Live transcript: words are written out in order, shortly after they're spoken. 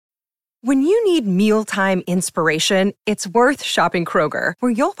When you need mealtime inspiration, it's worth shopping Kroger,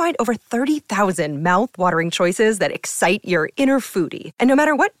 where you'll find over 30,000 mouth-watering choices that excite your inner foodie. And no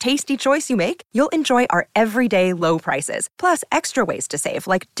matter what tasty choice you make, you'll enjoy our everyday low prices, plus extra ways to save,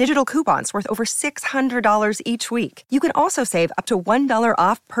 like digital coupons worth over $600 each week. You can also save up to $1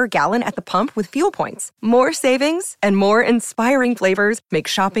 off per gallon at the pump with fuel points. More savings and more inspiring flavors make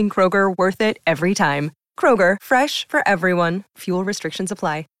shopping Kroger worth it every time. Kroger, fresh for everyone. Fuel restrictions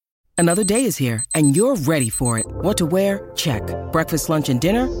apply. Another day is here, and you're ready for it. What to wear? Check. Breakfast, lunch, and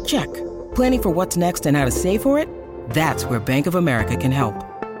dinner? Check. Planning for what's next and how to save for it? That's where Bank of America can help.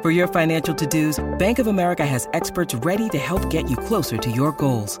 For your financial to-dos, Bank of America has experts ready to help get you closer to your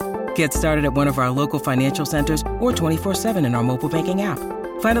goals. Get started at one of our local financial centers or 24/7 in our mobile banking app.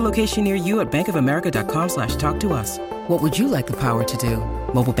 Find a location near you at bankofamerica.com/talktous. What would you like the power to do?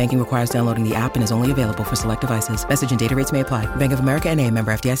 Mobile banking requires downloading the app and is only available for select devices. Message and data rates may apply. Bank of America N.A.,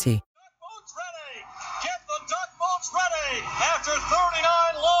 member FDIC. Get the duck boats ready! After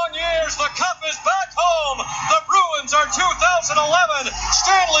 39 long years, the Cup is back home! The Bruins are 2011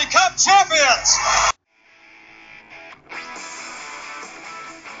 Stanley Cup champions!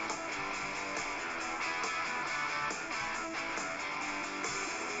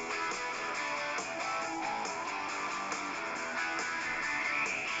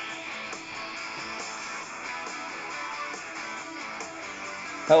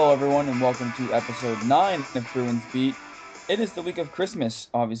 Hello, everyone, and welcome to episode 9 of Bruins Beat. It is the week of Christmas.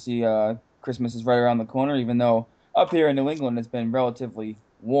 Obviously, Christmas is right around the corner, even though up here in New England it's been relatively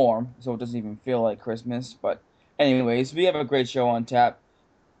warm, so it doesn't even feel like Christmas. But anyways, we have a great show on tap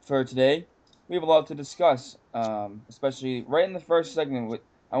for today. We have a lot to discuss, especially right in the first segment.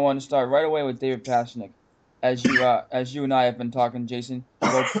 I want to start right away with David Pastrnak. As you and I have been talking, Jason,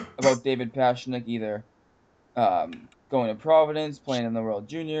 about David Pastrnak, either going to Providence, playing in the World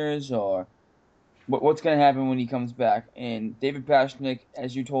Juniors, or what's going to happen when he comes back. And David Pastrnak,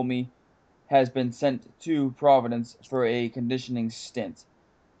 as you told me, has been sent to Providence for a conditioning stint.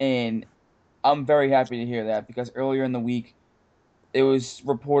 And I'm very happy to hear that, because earlier in the week, it was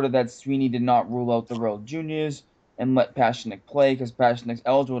reported that Sweeney did not rule out the World Juniors and let Pastrnak play, because Pastrnak's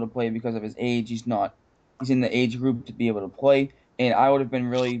eligible to play because of his age. He's in the age group to be able to play. And I would have been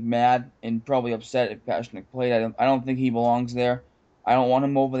really mad and probably upset if Pastrnak played. I don't think he belongs there. I don't want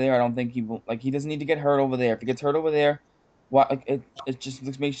him over there. I don't think he doesn't need to get hurt over there. If he gets hurt over there, it just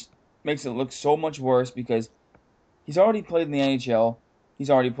makes it look so much worse, because he's already played in the NHL. He's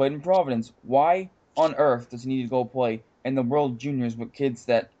already played in Providence. Why on earth does he need to go play in the World Juniors with kids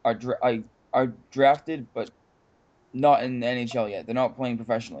that are drafted but not in the NHL yet? They're not playing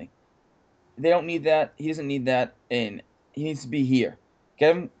professionally. They don't need that. He doesn't need that, and he needs to be here.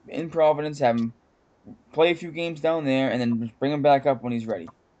 Get him in Providence, have him play a few games down there, and then bring him back up when he's ready.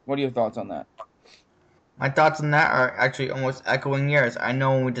 What are your thoughts on that? My thoughts on that are actually almost echoing yours. I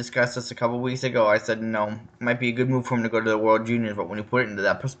know when we discussed this a couple weeks ago, I said, it might be a good move for him to go to the World Juniors, but when you put it into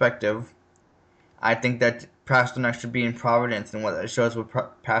that perspective, I think that Pastrnak should be in Providence, and what that shows with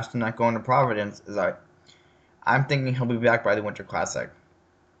Pastrnak going to Providence is I'm thinking he'll be back by the Winter Classic.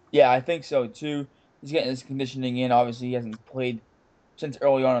 Yeah, I think so, too. He's getting his conditioning in. Obviously, he hasn't played since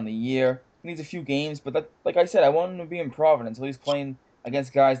early on in the year. He needs a few games, but like I said, I want him to be in Providence. At least playing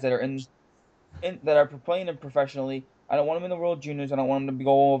against guys that are playing professionally. I don't want him in the World Juniors. I don't want him to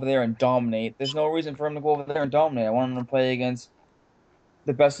go over there and dominate. There's no reason for him to go over there and dominate. I want him to play against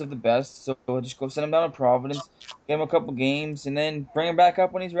the best of the best. So we'll just go send him down to Providence, get him a couple games, and then bring him back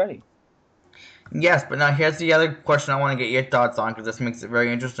up when he's ready. Yes, but now here's the other question I want to get your thoughts on, because this makes it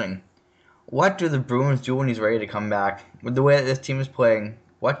very interesting. What do the Bruins do when he's ready to come back? With the way that this team is playing,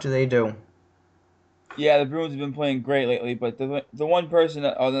 what do they do? Yeah, the Bruins have been playing great lately, but the one person,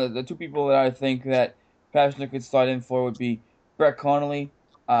 or the two people that I think that Pastrnak could slide in for would be Brett Connolly.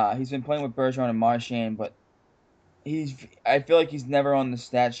 He's been playing with Bergeron and Marchand, but I feel like he's never on the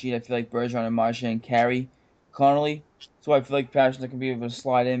stat sheet. I feel like Bergeron and Marchand carry Connolly, so I feel like Pastrnak can be able to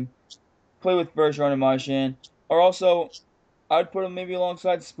slide in, play with Bergeron and Marchand, or also I'd put him maybe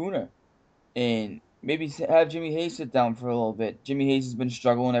alongside Spooner, and maybe have Jimmy Hayes sit down for a little bit. Jimmy Hayes has been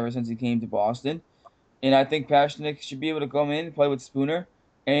struggling ever since he came to Boston, and I think Pastrnak should be able to come in, play with Spooner,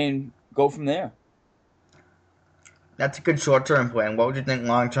 and go from there. That's a good short-term plan. What would you think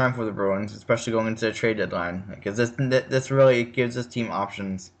long-term for the Bruins, especially going into the trade deadline? Because this really gives this team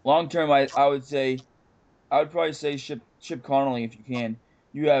options. Long-term, I would probably say ship Connolly if you can.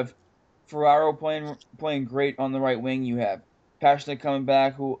 You have Ferraro playing great on the right wing. You have Pastrnak coming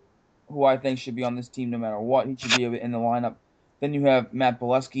back, who I think should be on this team no matter what. He should be in the lineup. Then you have Matt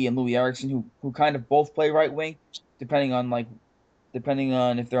Bolesky and Louis Eriksson, who kind of both play right wing, depending on depending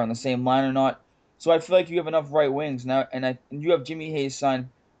on if they're on the same line or not. So I feel like you have enough right wings now, and you have Jimmy Hayes signed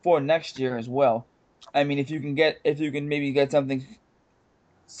for next year as well. I mean, if you can maybe get something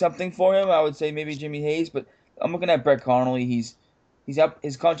for him, I would say maybe Jimmy Hayes. But I'm looking at Brett Connolly. He's up.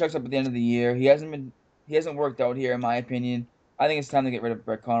 His contract's up at the end of the year. He hasn't worked out here, in my opinion. I think it's time to get rid of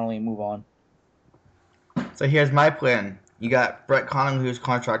Brett Connolly and move on. So here's my plan. You got Brett Connolly, whose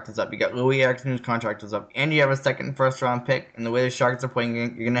contract is up. You got Louis Erickson, whose contract is up. And you have a second and first round pick. And the way the Sharks are playing, you're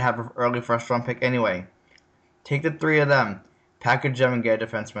going to have an early first round pick anyway. Take the three of them, package them, and get a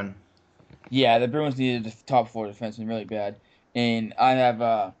defenseman. Yeah, the Bruins needed a top four defenseman really bad, and I have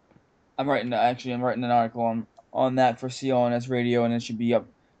I'm writing an article on that for CLNS Radio, and it should be up.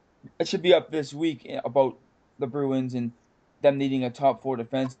 It should be up this week about the Bruins and them needing a top four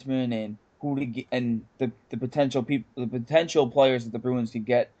defenseman and who to get and the potential players that the Bruins could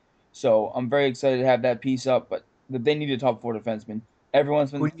get. So I'm very excited to have that piece up, but they need a top four defenseman.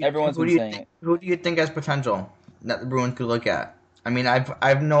 Everyone's been saying it. Who do you think has potential that the Bruins could look at? I mean, I've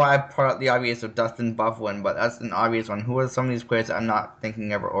put out the obvious of Dustin Byfuglien, but that's an obvious one. Who are some of these players that I'm not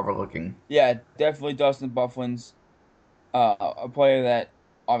thinking ever overlooking? Yeah, definitely Dustin Byfuglien's a player that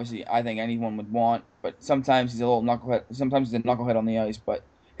obviously I think anyone would want, but sometimes he's a little knucklehead. Sometimes he's a knucklehead on the ice, but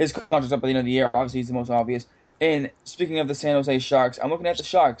his contract's up at the end of the year. Obviously, he's the most obvious. And speaking of the San Jose Sharks, I'm looking at the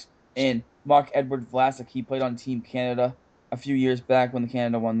Sharks and Marc-Edouard Vlasic. He played on Team Canada a few years back when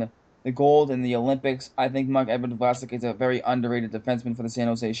Canada won the gold in the Olympics. I think Marc-Edouard Vlasic is a very underrated defenseman for the San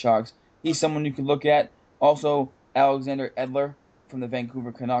Jose Sharks. He's someone you could look at. Also, Alexander Edler from the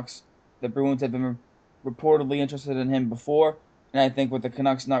Vancouver Canucks. The Bruins have been reportedly interested in him before, and I think with the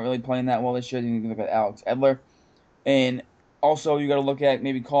Canucks not really playing that well this year, you can look at Alex Edler. And also, you got to look at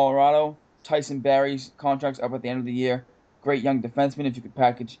maybe Colorado. Tyson Barrie's contract's up at the end of the year. Great young defenseman. If you could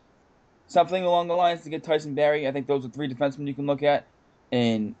package something along the lines to get Tyson Barrie, I think those are three defensemen you can look at.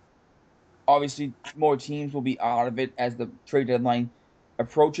 And obviously, more teams will be out of it as the trade deadline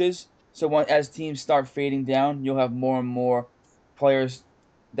approaches. So as teams start fading down, you'll have more and more players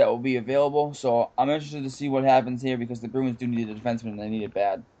that will be available. So I'm interested to see what happens here because the Bruins do need a defenseman and they need it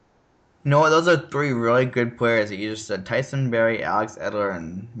bad. You know what? Those are three really good players that you just said. Tyson Barrie, Alex Edler,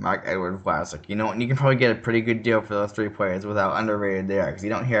 and Marc-Edouard Vlasic. You know, and you can probably get a pretty good deal for those three players without underrated there because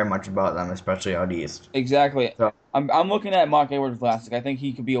you don't hear much about them, especially out east. Exactly. So, I'm looking at Marc-Edouard Vlasic. I think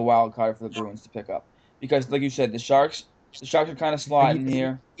he could be a wild card for the Bruins to pick up because, like you said, the Sharks are kind of slotting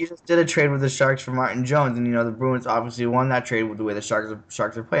here. You just did a trade with the Sharks for Martin Jones, and you know the Bruins obviously won that trade with the way the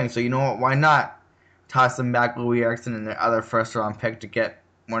Sharks are playing. So you know what? Why not toss them back Louis Erickson and their other first round pick to get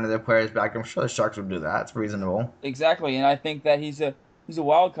one of their players back? I'm sure the Sharks would do that. It's reasonable. Exactly, and I think that he's a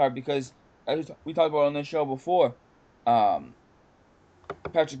wild card because as we talked about on this show before,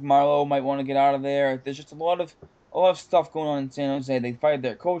 Patrick Marleau might want to get out of there. There's just a lot of stuff going on in San Jose. They fired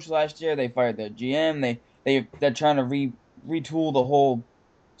their coach last year. They fired their GM. They're trying to retool the whole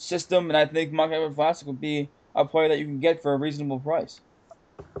system, and I think Marc-Edouard Vlasic would be a player that you can get for a reasonable price.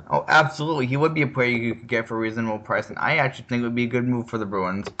 Oh, absolutely. He would be a player you could get for a reasonable price, and I actually think it would be a good move for the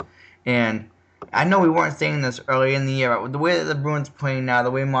Bruins. And I know we weren't saying this early in the year, but with the way that the Bruins are playing now,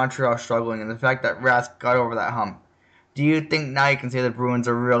 the way Montreal's struggling, and the fact that Rask got over that hump, do you think now you can say the Bruins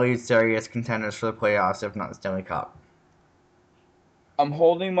are really serious contenders for the playoffs, if not the Stanley Cup? I'm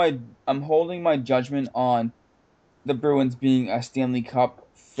holding my judgment on the Bruins being a Stanley Cup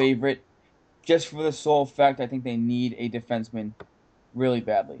favorite, just for the sole fact I think they need a defenseman really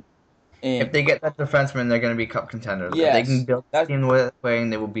badly. And if they get that defenseman, they're going to be cup contenders. Yes, if they can build the team the way they're playing,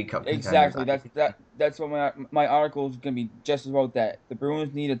 they will be cup exactly. contenders. That's what my article is going to be just about that. The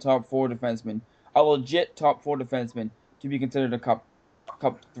Bruins need a top four defenseman, a legit top four defenseman to be considered a cup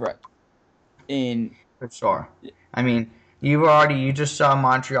threat. For sure. I mean, you just saw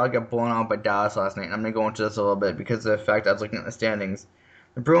Montreal get blown out by Dallas last night, and I'm going to go into this a little bit because of the fact I was looking at the standings.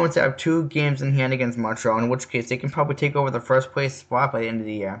 The Bruins have 2 games in hand against Montreal, in which case they can probably take over the first place spot by the end of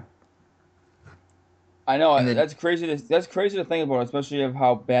the year. I know that's crazy. That's crazy to think about, especially of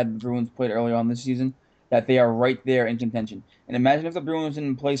how bad the Bruins played early on this season. That they are right there in contention. And imagine if the Bruins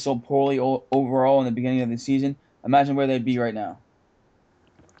didn't play so poorly overall in the beginning of the season. Imagine where they'd be right now.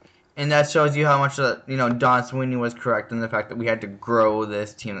 And that shows you how much Don Sweeney was correct in the fact that we had to grow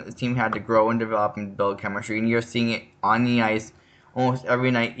this team. That this team had to grow and develop and build chemistry. And you're seeing it on the ice almost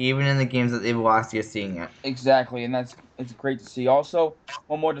every night, even in the games that they've lost, you're seeing it. Exactly, and it's great to see. Also,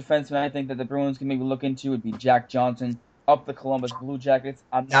 one more defenseman I think that the Bruins can maybe look into would be Jack Johnson up the Columbus Blue Jackets.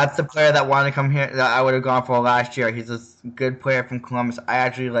 That's the player that wanted to come here that I would have gone for last year. He's a good player from Columbus. I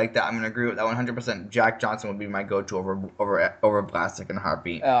actually like that. I'm going to agree with that 100%. Jack Johnson would be my go-to over Vlasic in a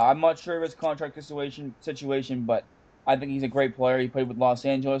heartbeat. I'm not sure of his contract situation, but I think he's a great player. He played with Los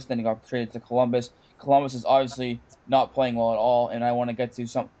Angeles, then he got traded to Columbus. Columbus is obviously not playing well at all, and I want to get to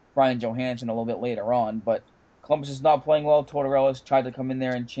some Brian Johansson a little bit later on, but Columbus is not playing well. Tortorella's tried to come in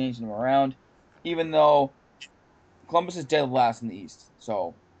there and change them around, even though Columbus is dead last in the East.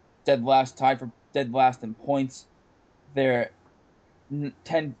 So dead last, tied for dead last in points. They're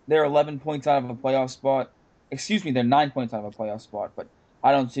 10. They're 11 points out of a playoff spot. Excuse me, they're 9 points out of a playoff spot. But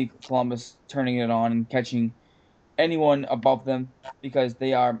I don't see Columbus turning it on and catching anyone above them because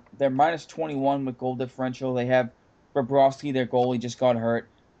they're minus 21 with goal differential. They have Bobrovsky, their goalie, just got hurt.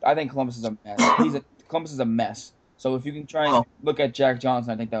 I think Columbus is a mess. Columbus is a mess. So if you can try and Well, look at Jack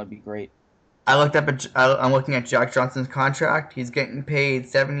Johnson, I think that would be great. I'm looking at Jack Johnson's contract. He's getting paid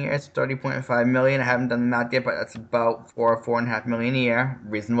 7 years, $30.5 million. I haven't done the math yet, but that's about $4.5 million a year.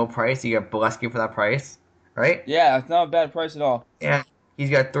 Reasonable price. You get Bolesky for that price, right? Yeah, it's not a bad price at all. Yeah. He's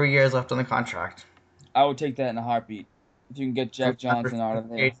got 3 years left on the contract. I would take that in a heartbeat if you can get Jack Johnson out of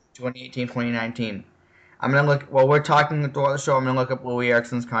there. 2018, 2019. I'm gonna look while we're talking throughout the show. I'm gonna look up Louis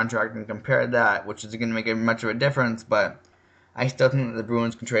Erickson's contract and compare that, which is gonna make much of a difference. But I still think that the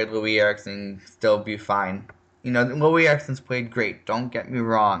Bruins can trade Louis Erickson and still be fine. Louis Erickson's played great. Don't get me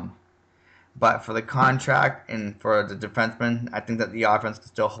wrong, but for the contract and for the defenseman, I think that the offense can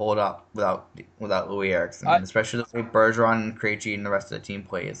still hold up without Louis Erickson, especially the way Bergeron and Krejci and the rest of the team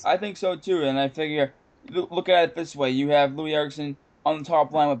plays. I think so too, and I figure look at it this way: you have Louis Erickson on the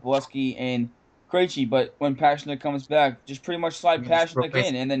top line with Bolesky and Krejci, but when Pastrnak comes back, just pretty much slide Pastrnak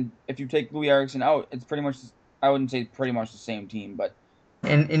in, and then if you take Louis Erickson out, it's pretty much, I wouldn't say pretty much the same team, but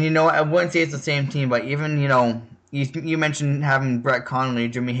and I wouldn't say it's the same team, but even you mentioned having Brett Connolly,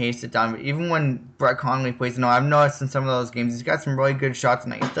 Jimmy Hayes sit down, but even when Brett Connolly plays, I've noticed in some of those games he's got some really good shots,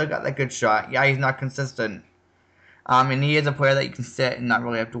 and he's still got that good shot. Yeah, he's not consistent. And he is a player that you can sit and not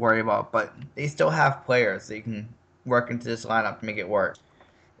really have to worry about, but they still have players that you can work into this lineup to make it work.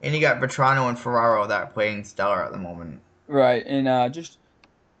 And you got Vetrano and Ferraro that are playing stellar at the moment. Right, and I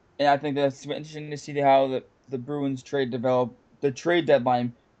think that's interesting to see how the Bruins trade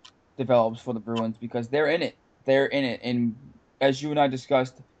deadline develops for the Bruins because they're in it. They're in it, and as you and I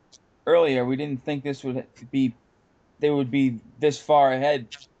discussed earlier, we didn't think they would be this far ahead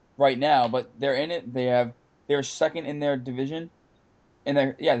right now, but they're in it. They're second in their division.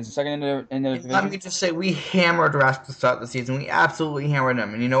 They're second in their division. Let me just say, we hammered Rask to start the season. We absolutely hammered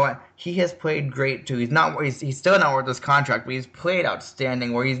him, and you know what? He has played great too. He's still not worth this contract, but he's played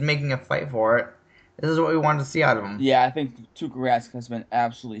outstanding. Where he's making a fight for it. This is what we wanted to see out of him. Yeah, I think Tuukka Rask has been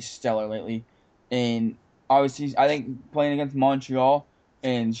absolutely stellar lately, and obviously, I think playing against Montreal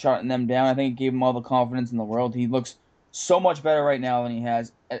and shutting them down, I think it gave him all the confidence in the world. He looks so much better right now than he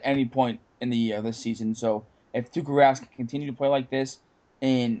has at any point in the year this season. So if Tuukka Rask can continue to play like this,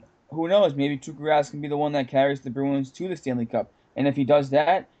 and who knows, maybe Tuukka Rask can be the one that carries the Bruins to the Stanley Cup. And if he does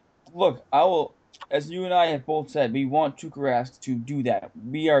that, look, as you and I have both said, we want Tuukka Rask to do that.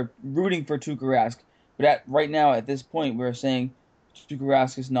 We are rooting for Tuukka Rask. But right now, at this point, we're saying Tuukka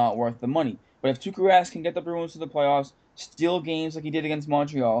Rask is not worth the money. But if Tuukka Rask can get the Bruins to the playoffs, steal games like he did against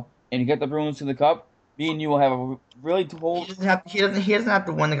Montreal, and get the Bruins to the Cup, me and you will have a really He doesn't have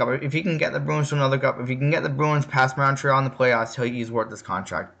to win the cup. If he can get the Bruins to another cup, if he can get the Bruins past Montreal in the playoffs, he's worth this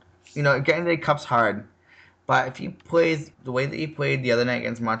contract. Getting to the cup's hard, but if he plays the way that he played the other night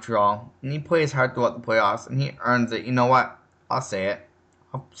against Montreal, and he plays hard throughout the playoffs, and he earns it, you know what? I'll say it.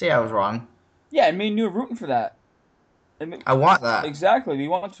 I'll say I was wrong. Yeah, I mean, you're rooting for that. I want that. Exactly. We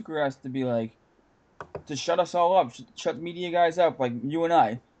want Tuukka Rask to be to shut us all up, shut media guys up, like you and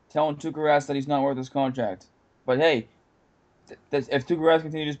I, telling Tuukka Rask that he's not worth his contract. But hey, if Tuukka Rask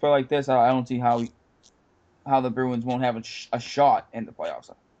continues to play like this, I don't see how the Bruins won't have a shot in the playoffs.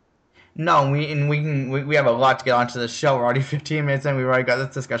 No, we have a lot to get onto the show. We're already 15 minutes in. We've already got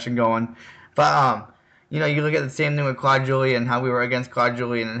this discussion going. But you look at the same thing with Claude Julien and how we were against Claude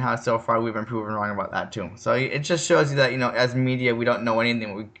Julien and how so far we've been proven wrong about that too. So it just shows you that as media we don't know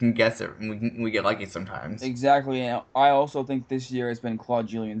anything. We can guess it and we get lucky sometimes. Exactly. And I also think this year has been Claude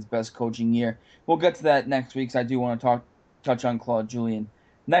Julien's best coaching year. We'll get to that next week because I do want to touch on Claude Julien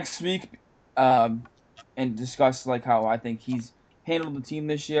next week and discuss how I think he's handled the team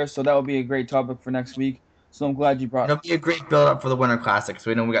this year. So that will be a great topic for next week. So I'm glad you brought it. It'll be a great build-up for the Winter Classic. So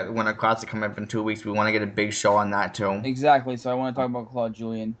we know we got the Winter Classic coming up in 2 weeks. We want to get a big show on that, too. Exactly. So I want to talk about Claude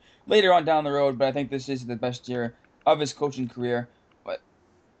Julien later on down the road, but I think this is the best year of his coaching career. But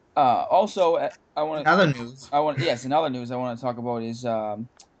also, I want to... In other news. In other news I want to talk about is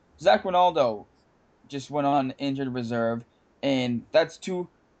Zach Ronaldo just went on injured reserve, and that's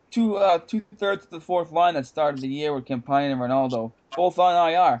two-thirds of the fourth line that started the year with Campani and Ronaldo, both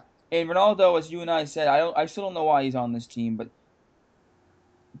on IR. And Ronaldo, as you and I said, I still don't know why he's on this team,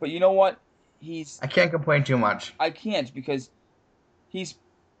 but you know what? He's I can't complain too much. I can't because he's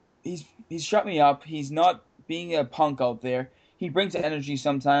he's shut me up. He's not being a punk out there. He brings energy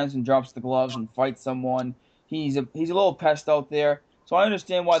sometimes and drops the gloves and fights someone. He's a little pest out there. So I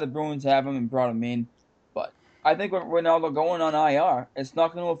understand why the Bruins have him and brought him in. But I think with Ronaldo going on IR, it's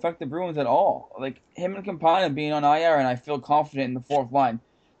not going to affect the Bruins at all. Like him and Campana being on IR, and I feel confident in the fourth line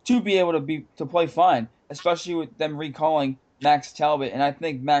to be able to play fine, especially with them recalling Max Talbot. And I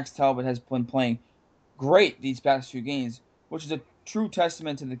think Max Talbot has been playing great these past few games, which is a true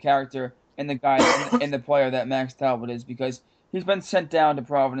testament to the character and the guy and the player that Max Talbot is, because he's been sent down to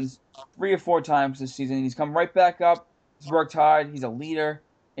Providence 3 or 4 times this season. And he's come right back up. He's worked hard. He's a leader.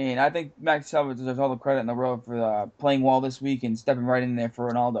 And I think Max Talbot deserves all the credit in the world for playing well this week and stepping right in there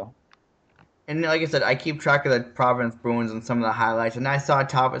for Ronaldo. And like I said, I keep track of the Providence Bruins and some of the highlights. And I saw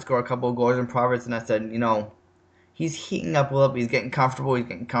Talbot score a couple of goals in Providence, and I said, he's heating up a little bit. He's getting comfortable. He's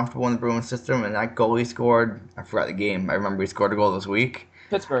getting comfortable in the Bruins system. And that goal he scored, I forgot the game. I remember he scored a goal this week.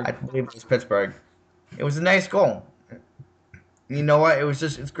 Pittsburgh. I believe it was Pittsburgh. It was a nice goal. You know what?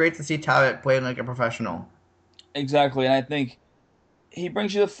 It's great to see Talbot playing like a professional. Exactly, and I think he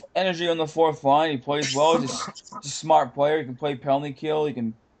brings you the energy on the fourth line. He plays well. He's a smart player. He can play penalty kill. He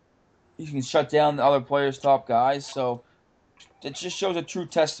can shut down the other players' top guys. So it just shows a true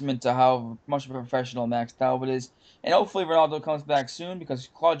testament to how much of a professional Max Talbot is. And hopefully Ronaldo comes back soon, because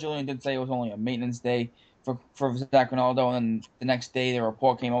Claude Julien did say it was only a maintenance day for Zach Ronaldo. And then the next day the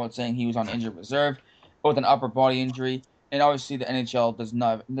report came out saying he was on injured reserve with an upper body injury. And obviously the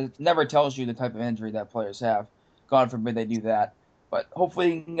NHL never tells you the type of injury that players have. God forbid they do that. But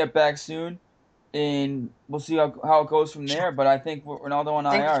hopefully he can get back soon. And we'll see how it goes from there. But I think with Ronaldo on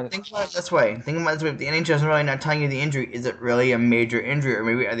IR. Think about it this way. If the NHL is really not telling you the injury, is it really a major injury, or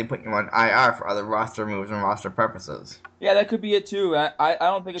maybe are they putting you on IR for other roster moves and roster purposes? Yeah, that could be it too. I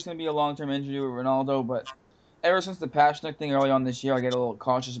don't think it's going to be a long-term injury with Ronaldo, but ever since the Pastrnak thing early on this year, I get a little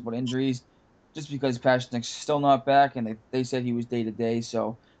cautious about injuries, just because Pastrnak's still not back, and they said he was day-to-day,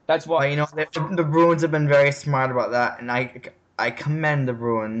 so that's why. But the Bruins have been very smart about that, and I commend the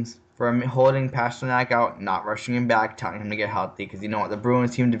Bruins for holding Pastrnak out, not rushing him back, telling him to get healthy, because the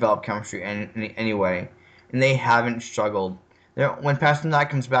Bruins team developed chemistry anyway, and they haven't struggled. When Pastrnak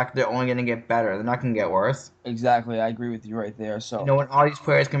comes back, they're only going to get better. They're not going to get worse. Exactly, I agree with you right there. So when all these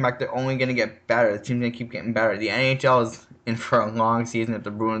players come back, they're only going to get better. The team's going to keep getting better. The NHL is in for a long season if the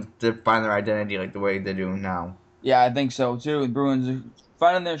Bruins did find their identity like the way they're doing now. Yeah, I think so too. The Bruins are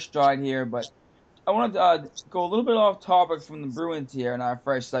finding their stride here, but I want to go a little bit off topic from the Bruins here in our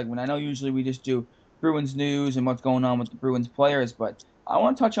first segment. I know usually we just do Bruins news and what's going on with the Bruins players, but I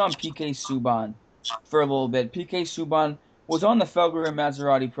want to touch on PK Subban for a little bit. PK Subban was on the Felger and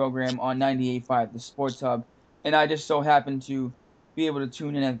Maserati program on 98.5, the Sports Hub, and I just so happened to be able to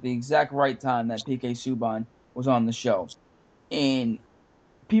tune in at the exact right time that PK Subban was on the show. And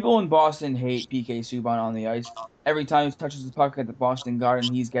people in Boston hate PK Subban on the ice. Every time he touches the puck at the Boston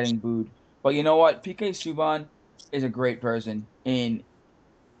Garden, he's getting booed. But you know what? PK Subban is a great person, and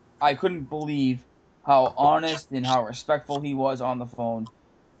I couldn't believe how honest and how respectful he was on the phone.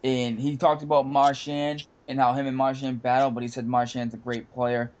 And he talked about Marchand and how him and Marchand battled, but he said Marchand's a great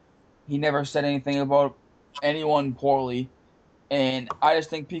player. He never said anything about anyone poorly. And I just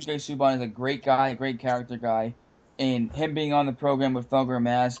think PK Subban is a great guy, a great character guy. And him being on the program with Felger and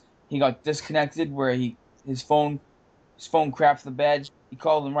Maz, he got disconnected where his phone crapped the bed. He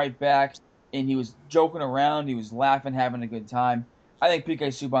called him right back, and he was joking around. He was laughing, having a good time. I think PK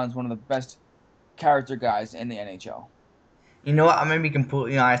Subban is one of the best character guys in the NHL. You know what? I'm gonna be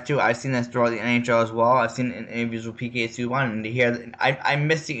completely honest too. I've seen this throughout the NHL as well. I've seen interviews with PK Subban, and to hear, I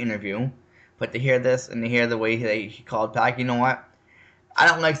missed the interview, but to hear this and to hear the way he called back, you know what? I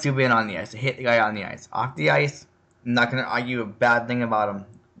don't like Subban on the ice. I hate the guy on the ice. Off the ice, I'm not gonna argue a bad thing about him.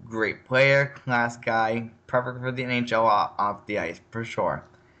 Great player, class guy, perfect for the NHL off the ice for sure.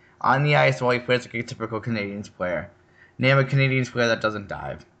 On the ice, well, he plays like a typical Canadiens player. Name a Canadiens player that doesn't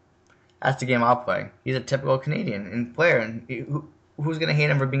dive. That's the game I'll play. He's a typical Canadian player, and who's going to hate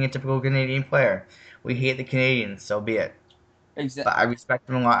him for being a typical Canadian player? We hate the Canadians, so be it. But I respect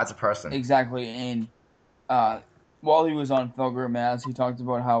him a lot as a person. Exactly, and while he was on Felger and Maz, he talked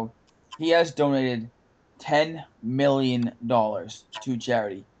about how he has donated $10 million to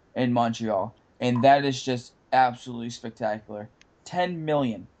charity in Montreal, and that is just absolutely spectacular. $10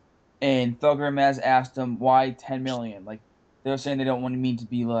 million. And Felger and Maz asked him why $10 million. Like, they were saying they don't want to mean to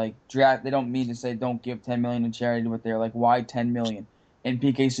be like draft. They don't mean to say don't give $10 million to charity, but they're like, why $10 million? And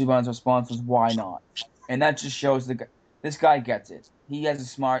PK Subban's response was, why not? And that just shows this guy gets it. He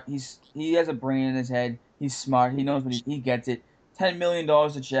has he has a brain in his head. He's smart. He knows he gets it. $10 million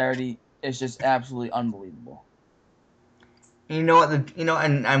to charity is just absolutely unbelievable. You know what?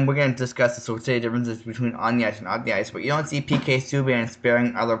 And we're gonna discuss the sort of differences between on the ice and off the ice. But you don't see PK Subban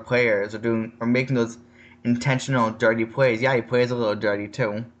sparing other players or making those intentional dirty plays. Yeah, he plays a little dirty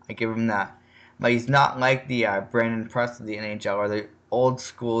too. I give him that. But he's not like the Brandon Press of the NHL or the old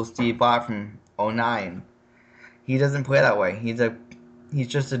school Steve Bott from '09. He doesn't play that way. He's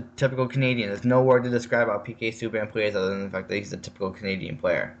just a typical Canadian. There's no word to describe how PK Subban plays other than the fact that he's a typical Canadian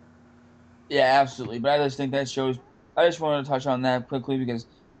player. Yeah, absolutely. But I just think that shows. I just wanted to touch on that quickly because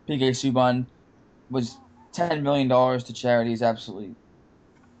PK Subban was $10 million to charity is absolutely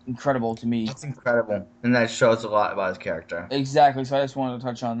incredible to me. That's incredible, and that shows a lot about his character. Exactly. So I just wanted to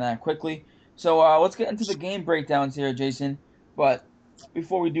touch on that quickly. So let's get into the game breakdowns here, Jason. But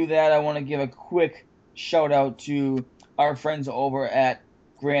before we do that, I want to give a quick shout out to our friends over at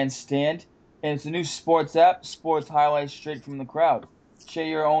Grandstand, and it's a new sports app, Sports Highlights Straight from the Crowd. Share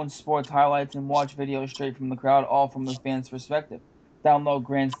your own sports highlights and watch videos straight from the crowd, all from the fans' perspective. Download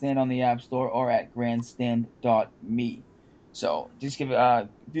Grandstand on the App Store or at grandstand.me. So just give it.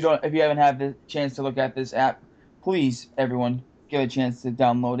 If you haven't had the chance to look at this app, please, everyone, get a chance to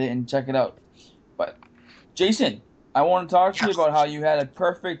download it and check it out. But Jason, I want to talk to you about how you had a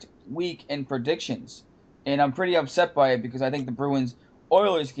perfect week in predictions, and I'm pretty upset by it because I think the Bruins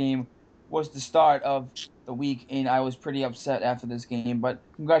Oilers game was the start of the week, and I was pretty upset after this game. But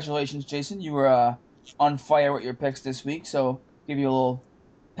congratulations, Jason, you were on fire with your picks this week, so give you a little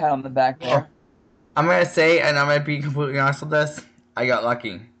pat on the back there. I'm gonna say, and I'm gonna be completely honest with this, I got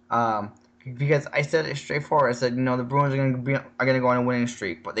lucky. Because I said it straightforward. I said, the Bruins are gonna go on a winning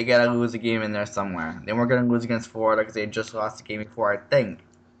streak, but they gotta lose a game in there somewhere. They weren't gonna lose against Florida because they had just lost the game before, I think,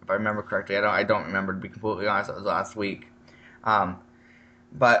 if I remember correctly. I don't remember, to be completely honest. It was last week.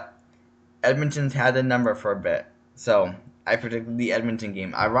 But Edmonton's had the number for a bit, so I predicted the Edmonton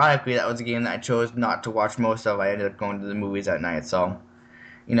game. Ironically, that was a game that I chose not to watch most of. I ended up going to the movies that night, so.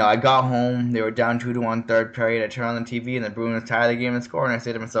 I got home. They were down 2-1 third period. I turned on the TV, and the Bruins tied the game and scored. And I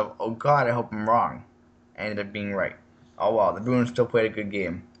said to myself, "Oh God, I hope I'm wrong." I ended up being right. Oh well, the Bruins still played a good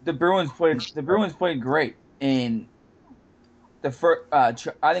game. The Bruins played great, and the first.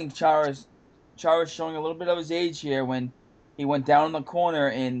 I think Chara's showing a little bit of his age here when he went down in the corner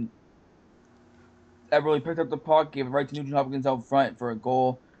and Everly picked up the puck, gave it right to Nugent Hopkins out front for a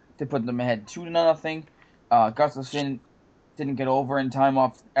goal to put them ahead 2-0. Gustafsson didn't get over in time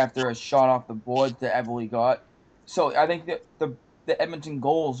after a shot off the board that Everly got. So I think that the Edmonton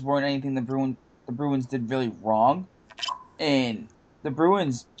goals weren't anything the Bruins did really wrong, and the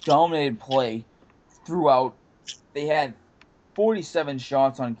Bruins dominated play throughout. They had 47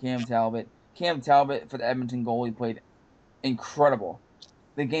 shots on Cam Talbot. Cam Talbot, for the Edmonton goalie, played incredible.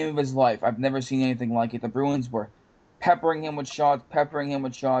 The game of his life. I've never seen anything like it. The Bruins were peppering him with shots.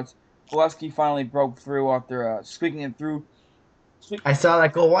 Bolesky finally broke through after squeaking it through. I saw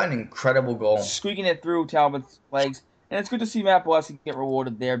that goal. What an incredible goal. Squeaking it through Talbot's legs. And it's good to see Matt Bolesky get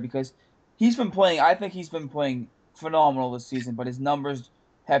rewarded there because he's been playing phenomenal this season, but his numbers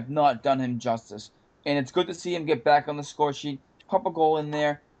have not done him justice. And it's good to see him get back on the score sheet, pop a goal in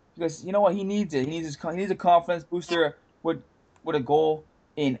there, because you know what, he needs it. He needs a confidence booster with a goal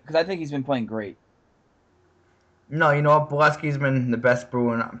in, because I think he's been playing great. No, you know what? Bolesky's been the best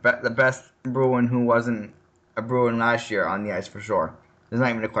Bruin who wasn't a Bruin last year on the ice for sure. There's not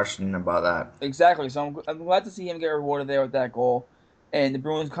even a question about that. Exactly. So I'm glad to see him get rewarded there with that goal. And the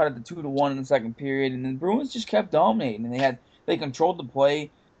Bruins cut it to 2-1 in the second period, and the Bruins just kept dominating. And they controlled the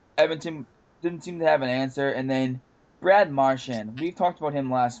play. Edmonton didn't seem to have an answer. And then Brad Marchand, we talked about him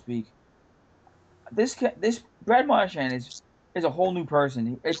last week. This Brad Marchand is a whole new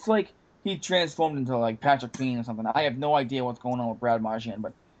person. It's like he transformed into like Patrick Kane or something. I have no idea what's going on with Brad Marchand,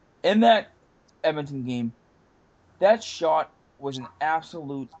 but in that Edmonton game, that shot was an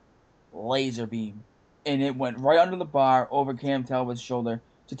absolute laser beam, and it went right under the bar over Cam Talbot's shoulder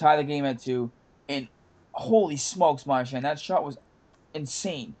to tie the game at 2. And holy smokes, Marchand, that shot was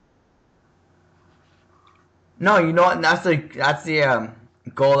insane. No, you know what? That's the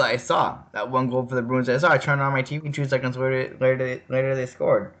goal that I saw. That one goal for the Bruins I saw. I turned on my TV 2 seconds later they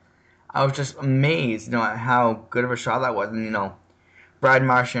scored. I was just amazed, at how good of a shot that was. And, Brad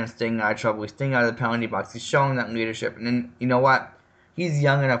Marchand staying out of trouble. He's staying out of the penalty box. He's showing that leadership. And then, you know what? He's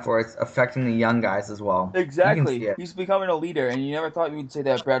young enough where it's affecting the young guys as well. Exactly. He's becoming a leader, and you never thought you would say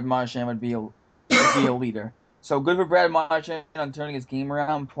that Brad Marchand would be a leader. So good for Brad Marchand on turning his game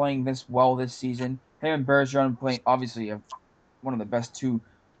around, playing this well this season. Him and Bergeron playing, obviously, one of the best two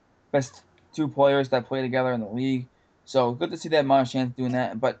players that play together in the league. So good to see that Marchand doing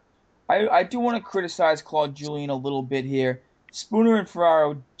that. But I do want to criticize Claude Julien a little bit here. Spooner and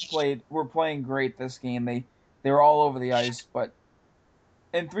Ferraro were playing great this game. They were all over the ice, but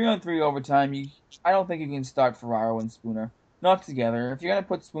in 3-on-3 overtime, I don't think you can start Ferraro and Spooner. Not together. If you're gonna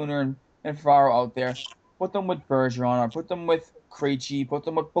put Spooner and Ferraro out there, put them with Bergeron or put them with Krejci, put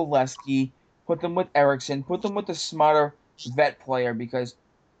them with Bolesky, put them with Eriksson, put them with the smarter vet player because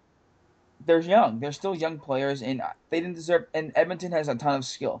they're young. They're still young players, and they didn't deserve. And Edmonton has a ton of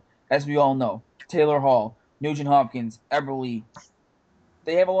skill, as we all know. Taylor Hall, Nugent Hopkins, Eberle.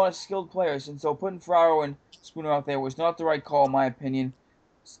 They have a lot of skilled players, and so putting Ferraro and Spooner out there was not the right call, in my opinion.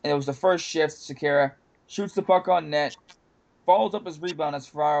 And it was the first shift. Sekera shoots the puck on net, follows up his rebound as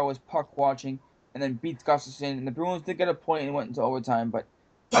Ferraro was puck watching, and then beats Gustafsson. And the Bruins did get a point and went into overtime, but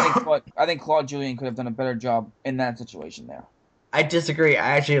I think Claude Julien could have done a better job in that situation there. I disagree.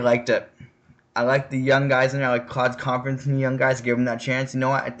 I actually liked it. I like the young guys, and I like Claude's confidence in the young guys, give them that chance. You know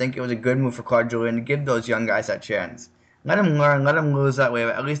what? I think it was a good move for Claude Julien to give those young guys that chance. Let them learn, let them lose that way,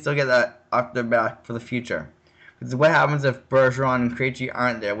 but at least they'll get that off their back for the future. Because what happens if Bergeron and Krejci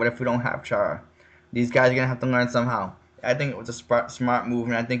aren't there? What if we don't have Chara? These guys are going to have to learn somehow. I think it was a smart move,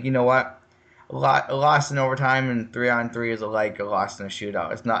 and I think, you know what? A loss in overtime and 3-on-3 is like a loss in a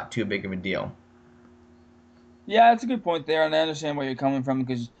shootout. It's not too big of a deal. Yeah, that's a good point there, and I understand where you're coming from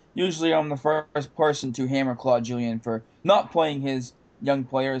because usually I'm the first person to hammer Claude Julien for not playing his young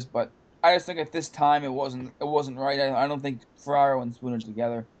players, but I just think at this time it wasn't right. I don't think Ferraro and Spooner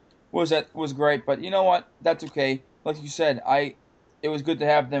together was great, but you know what? That's okay. Like you said, it was good to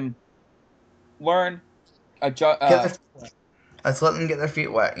have them learn, adjust. Let's let them get their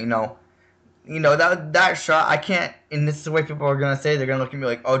feet wet. That shot. I can't. And this is the way people are gonna say. They're gonna look at me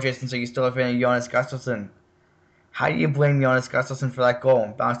like, "Oh, Jason, so you still a fan of Jonas Gustafsson?" How do you blame Jonas Gustafsson for that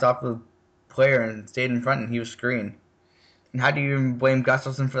goal? Bounced off the player and stayed in front, and he was screened. And how do you even blame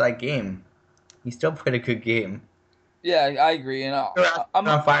Gustafsson for that game? He still played a good game. Yeah, I agree. And I'm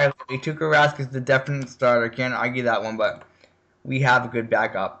on fire. Tuukka Rask is the definite starter. Can't argue that one, but we have a good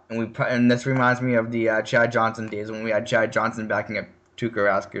backup, and this reminds me of the Chad Johnson days when we had Chad Johnson backing up Tuukka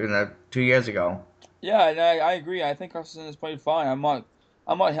Rask 2 years ago. Yeah, and I agree. I think Gustafsson has played fine. I'm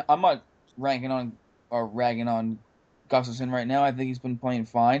not ranking on or ragging on Gustafsson right now. I think he's been playing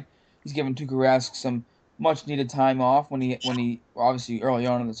fine. He's given Tuukka Rask some much needed time off when he obviously early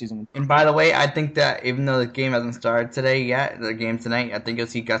on in the season. And by the way, I think that even though the game hasn't started today yet, the game tonight, I think you'll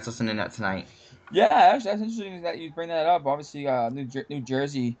see Gustafsson in that tonight. Yeah, actually, that's interesting that you bring that up. Obviously, New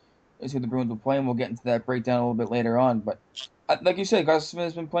Jersey is who the Bruins will play, and we'll get into that breakdown a little bit later on. But like you said, Gustafsson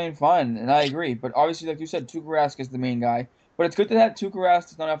has been playing fine, and I agree. But obviously, like you said, Tuukka Rask is the main guy. But it's good to have Tuukka Rask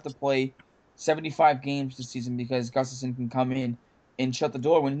does not have to play 75 games this season because Gustafsson can come in and shut the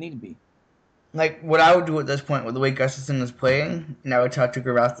door when it need to be. Like, what I would do at this point with the way Gustafsson is playing, and I would tell Tuukka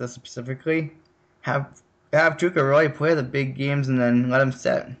Rask this specifically, have Tuukka really play the big games and then let him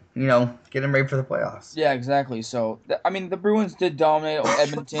set. Get him ready for the playoffs. Yeah, exactly. So, the Bruins did dominate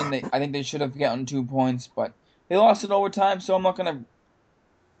Edmonton. I think they should have gotten 2 points, but they lost in overtime, so I'm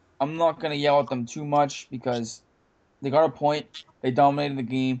not gonna yell at them too much because they got a point. They dominated the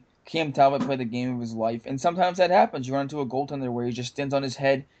game. Cam Talbot played the game of his life, and sometimes that happens. You run into a goaltender where he just stands on his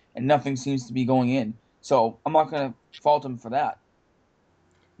head and nothing seems to be going in. So I'm not gonna fault him for that.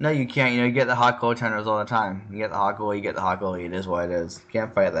 No, you can't. You get the hot goaltenders all the time. You get the hot goalie, you get the hot goalie. It is what it is.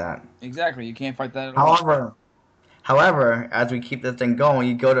 Can't fight that. Exactly. You can't fight that at all. However, as we keep this thing going,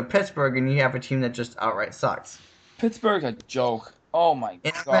 you go to Pittsburgh and you have a team that just outright sucks. Pittsburgh's a joke. Oh my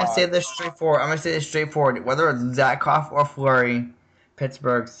god. I'm going to say this straightforward. Whether it's Zatkoff or Fleury,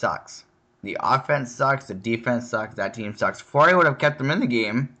 Pittsburgh sucks. The offense sucks. The defense sucks. That team sucks. Fleury would have kept them in the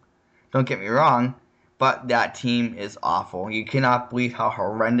game. Don't get me wrong. But that team is awful. You cannot believe how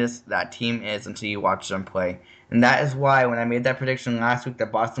horrendous that team is until you watch them play. And that is why when I made that prediction last week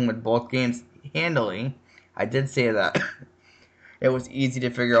that Boston would both games handily, I did say that. It was easy to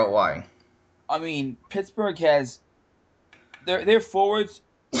figure out why. Pittsburgh has their forwards.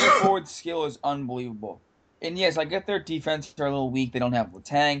 Their forward skill is unbelievable. And yes, I get their defense are a little weak. They don't have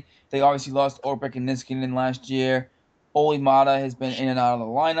Letang. They obviously lost Orpik and Niskanen last year. Oli Mata has been in and out of the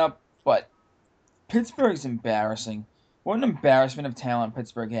lineup, but Pittsburgh's embarrassing. What an embarrassment of talent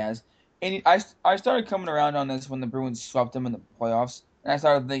Pittsburgh has. And I started coming around on this when the Bruins swept them in the playoffs, and I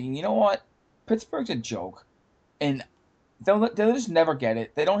started thinking, you know what? Pittsburgh's a joke, and they'll just never get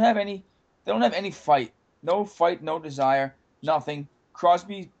it. They don't have any fight. No fight, no desire, nothing.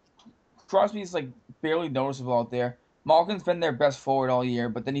 Crosby's like barely noticeable out there. Malkin's been their best forward all year,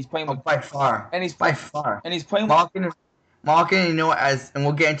 but then he's playing with by far. And he's by far. And he's playing Malkin. Malkin, and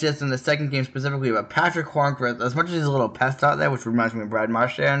we'll get into this in the second game specifically, but Patrick Hornqvist, as much as he's a little pest out there, which reminds me of Brad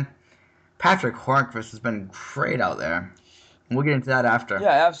Marchand, Patrick Hornqvist has been great out there. And we'll get into that after.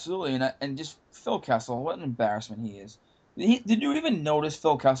 Yeah, absolutely. And just Phil Kessel, what an embarrassment he is. Did you even notice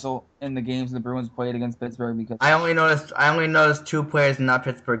Phil Kessel in the games the Bruins played against Pittsburgh? Because I only noticed two players in that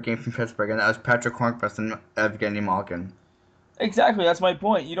Pittsburgh game from Pittsburgh, and that was Patrick Hornqvist and Evgeny Malkin. exactly, that's my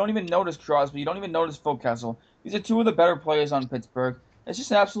point. You don't even notice Crosby. You don't even notice Phil Kessel. These are two of the better players on Pittsburgh. It's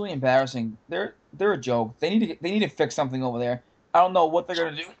just absolutely embarrassing. They're a joke. They need to fix something over there. I don't know what they're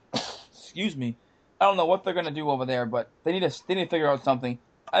gonna do. Excuse me. I don't know what they're gonna do over there, but they need to figure out something.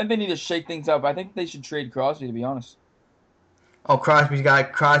 I think they need to shake things up. I think they should trade Crosby, to be honest. Oh,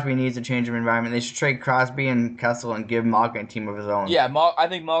 Crosby needs a change of environment. They should trade Crosby and Kessel and give Malkin a team of his own. Yeah, I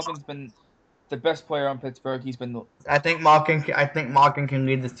think Malkin's been the best player on Pittsburgh. He's been. I think Malkin can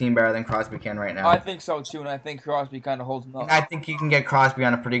lead this team better than Crosby can right now. I think so too, and I think Crosby kind of holds him up. And I think you can get Crosby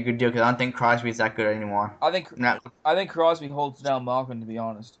on a pretty good deal because I don't think Crosby's that good anymore. I think Crosby holds down Malkin, to be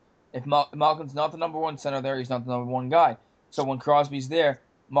honest. If Malkin's not the number one center there, he's not the number one guy. So when Crosby's there,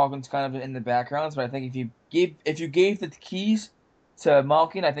 Malkin's kind of in the background. But I think if you gave the keys to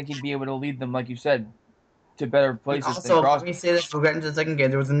Malkin, I think he'd be able to lead them, like you said, to better places. Also, let me say this: we'll get into the second game.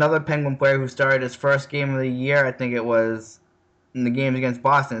 There was another Penguin player who started his first game of the year. I think it was in the games against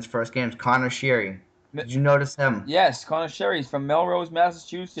Boston. His first games, Connor Sheary. Did you notice him? Yes, Connor Sheary's from Melrose,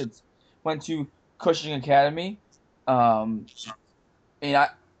 Massachusetts. Went to Cushing Academy.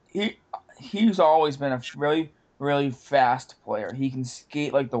 He's always been a really, really fast player. He can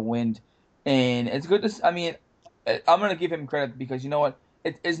skate like the wind, and it's good to. I mean, I'm gonna give him credit because you know what?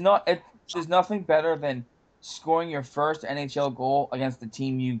 There's nothing better than scoring your first NHL goal against the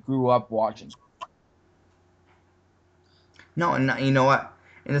team you grew up watching. No, and you know what?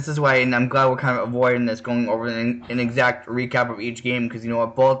 And this is why, and I'm glad we're kind of avoiding this, going over an exact recap of each game, because you know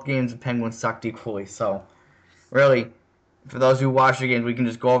what? Both games the Penguins sucked equally. So, really, for those who watch the games, we can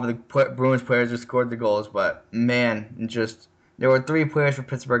just go over the Bruins players who scored the goals. But, man, there were three players for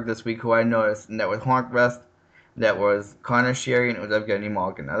Pittsburgh this week who I noticed, and that was Hornqvist, that was Connor Sheary, and it was Evgeny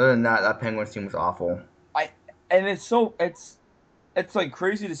Malkin. Other than that, that Penguins team was awful. It's like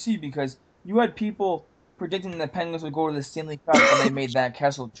crazy to see because you had people predicting the Penguins would go to the Stanley Cup when they made that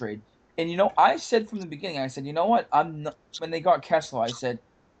Kessel trade. And you know, I said from the beginning, I said, you know what? When they got Kessel, I said,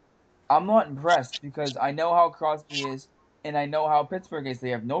 I'm not impressed because I know how Crosby is and I know how Pittsburgh is. They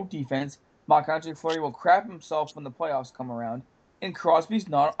have no defense. Marc-Andre Fleury will crap himself when the playoffs come around. And Crosby's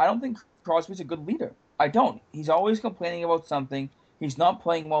not. I don't think Crosby's a good leader. I don't. He's always complaining about something. He's not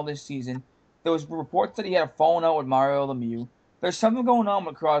playing well this season. There was reports that he had a falling out with Mario Lemieux. There's something going on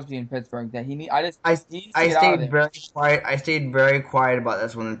with Crosby in Pittsburgh that he need. I stayed very quiet. I stayed very quiet about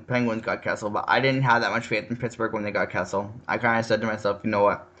this when the Penguins got Kessel, but I didn't have that much faith in Pittsburgh when they got Kessel. I kind of said to myself, you know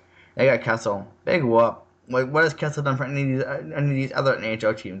what? They got Kessel. Big whoop. What has Kessel done for any of these other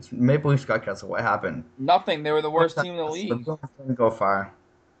NHL teams? Maple Leafs got Kessel. What happened? Nothing. They were the worst team in the league. Didn't go far.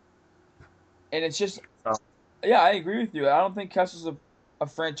 And it's just, yeah, I agree with you. I don't think Kessel's a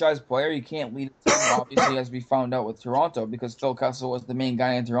franchise player. He can't lead a team, obviously, as we found out with Toronto, because Phil Kessel was the main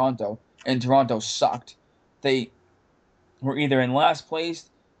guy in Toronto, and Toronto sucked. They were either in last place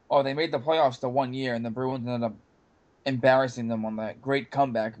or they made the playoffs the 1 year, and the Bruins ended up embarrassing them on that great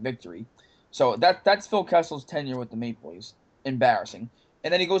comeback victory. So that's Phil Kessel's tenure with the Maple Leafs. Embarrassing.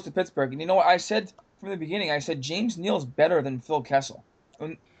 And then he goes to Pittsburgh. And you know what I said from the beginning? I said James Neal's better than Phil Kessel.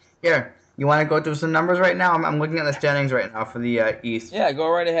 Here, you want to go through some numbers right now? I'm looking at the standings right now for the East. Yeah, go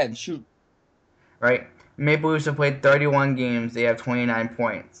right ahead. Shoot. Right. Maple Leafs have played 31 games. They have 29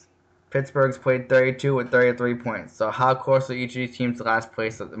 points. Pittsburgh's played 32 with 33 points. So how close are each of these teams to last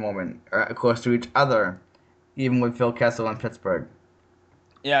place at the moment? Or close to each other, even with Phil Kessel and Pittsburgh?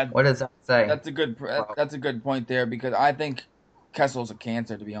 Yeah. What does that say? That's a good point there because I think Kessel's a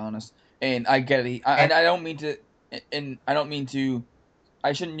cancer, to be honest. And I get it. I don't mean to.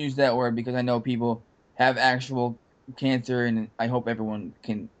 I shouldn't use that word because I know people have actual cancer, and I hope everyone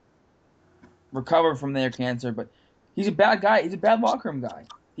can recover from their cancer. But he's a bad guy. He's a bad locker room guy.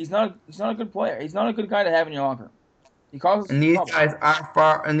 He's not a good player. He's not a good guy to have in your locker room. He causes trouble.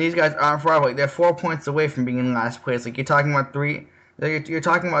 These guys aren't far. Like they're 4 points away from being in last place. Like you're talking about three. You're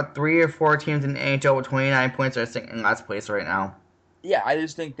talking about 3 or 4 teams in the NHL with 29 points that are sitting in last place right now. Yeah, I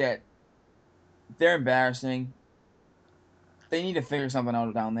just think that they're embarrassing. They need to figure something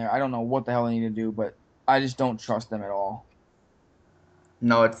out down there. I don't know what the hell they need to do, but I just don't trust them at all.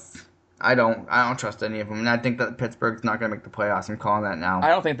 No, I don't trust any of them, and I think that Pittsburgh's not going to make the playoffs. I'm calling that now. I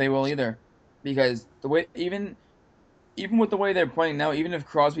don't think they will either, because the way even with the way they're playing now, even if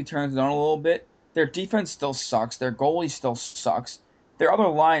Crosby turns it on a little bit, Their defense still sucks. Their goalie still sucks. Their other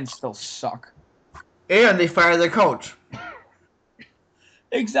lines still suck. And they fired their coach.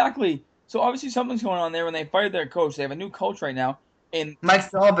 Exactly. So obviously something's going on there when they fired their coach. They have a new coach right now, and Mike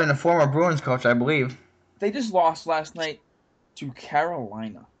Sullivan, a former Bruins coach, I believe. they just lost last night to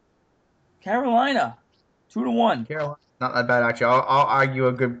Carolina. Carolina, 2-1. Carolina, not that bad actually. I'll argue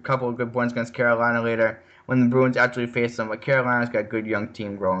a couple of good points against Carolina later when the Bruins actually face them. But Carolina's got a good young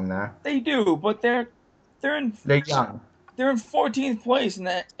team growing there. They do, but they're in young. They're in 14th place in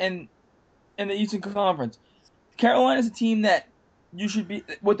the Eastern Conference. Carolina's a team that you should be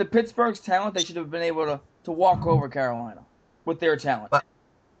with the Pittsburgh's talent. They should have been able to walk over Carolina with their talent. But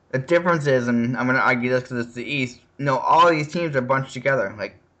the difference is, and I'm going to argue this because it's the East. All these teams are bunched together.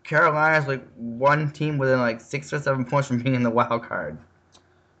 Like Carolina's like one team within like 6 or 7 points from being in the wild card.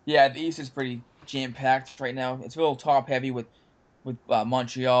 Yeah, the East is pretty jam packed right now. It's a little top heavy with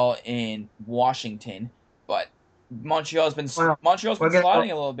Montreal and Washington, but Montreal's been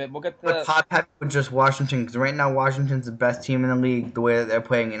sliding a little bit. We'll get the top heavy with just Washington because right now Washington's the best team in the league the way that they're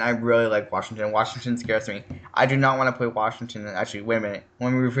playing, and I really like Washington. Washington scares me. I do not want to play Washington. Actually, wait a minute.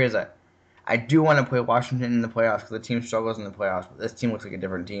 Let me rephrase that. I do want to play Washington in the playoffs because the team struggles in the playoffs. But this team looks like a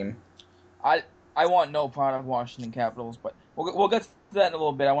different team. I want no part of Washington Capitals, but we'll get to that in a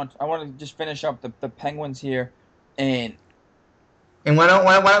little bit. I want to just finish up the Penguins here, and why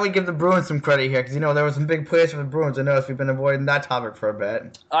don't we give the Bruins some credit here? Because there were some big plays for the Bruins. I noticed we've been avoiding that topic for a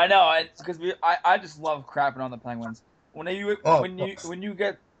bit. I know, because I just love crapping on the Penguins. When you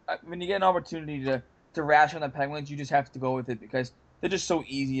get an opportunity to rash on the Penguins, you just have to go with it because they're just so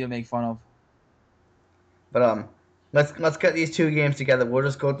easy to make fun of. But let's get these two games together. We'll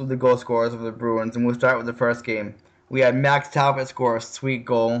just go through the goal scorers of the Bruins, and we'll start with the first game. We had Max Talbot score a sweet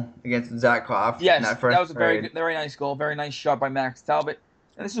goal against Zakhoff. Yes, that was a very nice goal. Very nice shot by Max Talbot.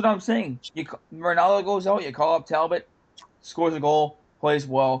 And this is what I'm saying. Ronaldo goes out, you call up Talbot, scores a goal, plays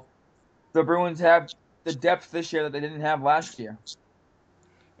well. The Bruins have the depth this year that they didn't have last year.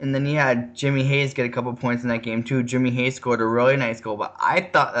 And then you had Jimmy Hayes get a couple points in that game, too. Jimmy Hayes scored a really nice goal, but I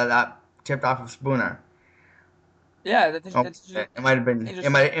thought that tipped off of Spooner. Yeah, it might have been.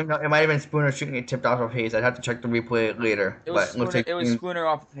 It might have been Spooner shooting it tipped off of Hayes. I'd have to check the replay later. It was Spooner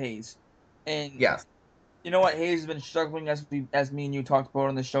off of Hayes, and yes, you know what? Hayes has been struggling as me and you talked about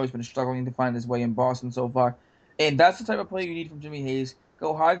on the show. He's been struggling to find his way in Boston so far, and that's the type of play you need from Jimmy Hayes.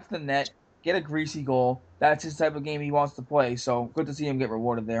 Go hard to the net, get a greasy goal. That's his type of game he wants to play. So good to see him get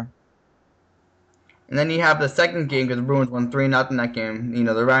rewarded there. And then you have the second game because the Bruins won 3-0 that game.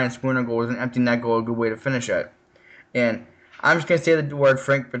 The Ryan Spooner goal was an empty net goal, a good way to finish it. And I'm just gonna say the word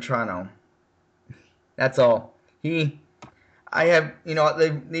Frank Petrano. That's all. Chuck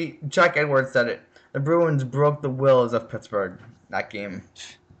Edwards said it. The Bruins broke the wills of Pittsburgh that game.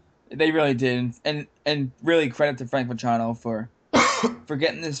 They really did, and really credit to Frank Petrano for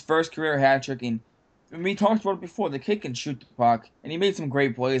getting his first career hat trick. And we talked about it before. The kid can shoot the puck, and he made some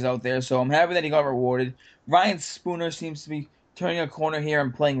great plays out there. So I'm happy that he got rewarded. Ryan Spooner seems to be turning a corner here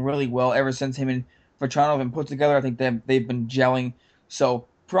and playing really well ever since him and Petrano have been put together. I think they've been gelling. So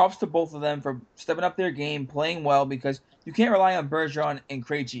props to both of them for stepping up their game, playing well, because you can't rely on Bergeron and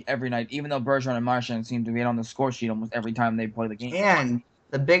Krejci every night, even though Bergeron and Marchand seem to be on the score sheet almost every time they play the game. And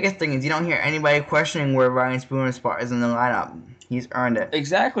the biggest thing is you don't hear anybody questioning where Ryan Spooner's spot is in the lineup. He's earned it.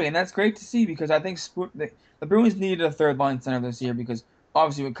 Exactly, and that's great to see because I think the Bruins needed a third-line center this year because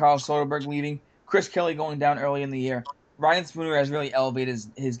obviously with Kyle Soderberg leaving, Chris Kelly going down early in the year, Ryan Spooner has really elevated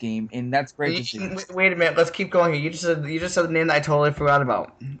his game, and that's great to see. Wait a minute, let's keep going here. You just said the name that I totally forgot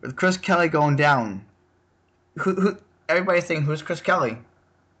about. With Chris Kelly going down, who? Everybody's saying who's Chris Kelly?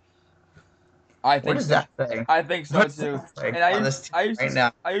 I think what does that say? I think so too. And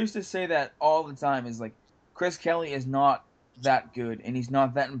I used to say that all the time. Is like Chris Kelly is not that good, and he's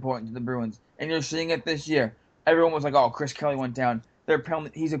not that important to the Bruins. And you're seeing it this year. Everyone was like, "Oh, Chris Kelly went down."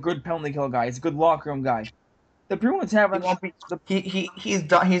 He's a good penalty kill guy. He's a good locker room guy. The Bruins have he's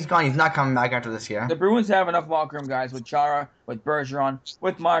done. He's gone. He's not coming back after this year. The Bruins have enough locker room guys with Chara, with Bergeron,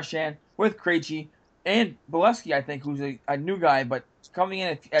 with Marchand, with Krejci, and Bolesky, I think, who's a new guy, but coming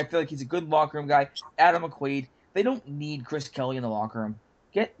in, I feel like he's a good locker room guy. Adam McQuaid. They don't need Chris Kelly in the locker room.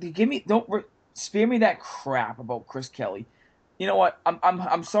 Don't spare me that crap about Chris Kelly. You know what?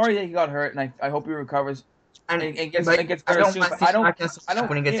 I'm sorry that he got hurt, and I hope he recovers. And gets better soon. I don't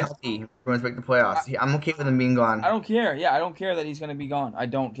when he gets healthy, Bruins make the playoffs. I'm okay with him being gone. I don't care. Yeah, I don't care that he's going to be gone. I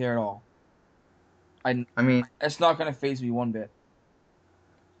don't care at all. I mean, it's not going to faze me one bit.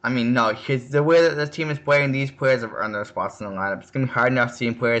 I mean, no, because the way that the team is playing, these players have earned their spots in the lineup. It's going to be hard enough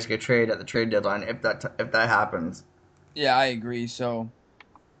seeing players get traded at the trade deadline if that happens. Yeah, I agree. So,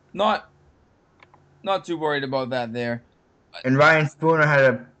 not Not too worried about that there. And Ryan Spooner had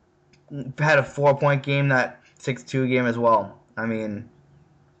a 4-point game, that 6-2 game as well. I mean,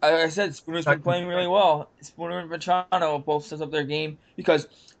 Like I said, Spooner's been playing really well. Spooner and Machado both stepped up their game because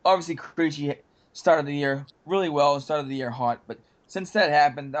obviously Krejci started the year really well and started the year hot. But since that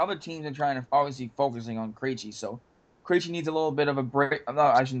happened, the other teams are trying to obviously focusing on Krejci. So Krejci needs a little bit of a break. No,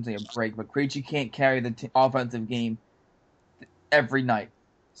 I shouldn't say a break, but Krejci can't carry the offensive game every night.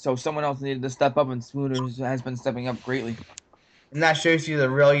 So someone else needed to step up, and Spooner has been stepping up greatly. and that shows you the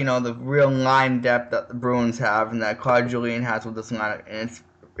real, the real line depth that the Bruins have, and that Claude Julien has with this lineup. And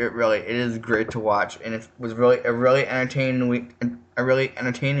it is great to watch, and it was really a really entertaining week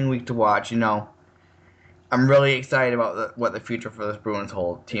to watch. I'm really excited about what the future for this Bruins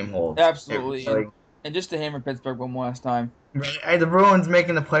team holds. Absolutely, and just to hammer Pittsburgh one last time. The Bruins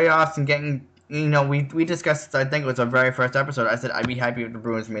making the playoffs and getting, we discussed this, I think it was our very first episode. I said I'd be happy if the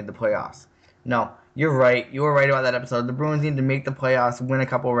Bruins made the playoffs. No, you're right. You were right about that episode. The Bruins need to make the playoffs, win a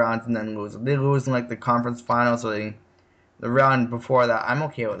couple rounds, and then lose. They lose in the conference finals or the round before that. I'm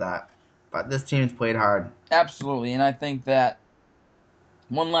okay with that. But this team's played hard. Absolutely, and I think that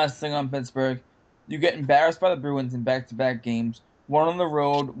one last thing on Pittsburgh, you get embarrassed by the Bruins in back-to-back games, one on the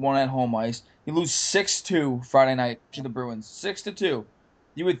road, one at home ice. You lose 6-2 Friday night to the Bruins, 6-2.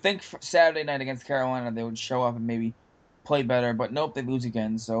 You would think Saturday night against Carolina they would show up and maybe play better, but nope, they lose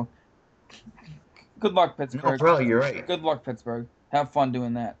again. So good luck, Pittsburgh. No, really, you're right. Good luck, Pittsburgh. Have fun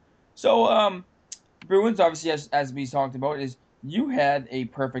doing that. So, Bruins, obviously, as we talked about, is you had a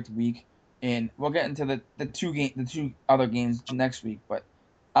perfect week, and we'll get into the two other games next week. But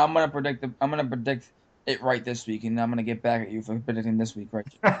I'm gonna predict it right this week, and I'm gonna get back at you for predicting this week, right?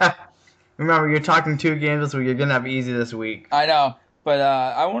 Remember, you're talking 2 games this week. You're gonna have easy this week. I know, but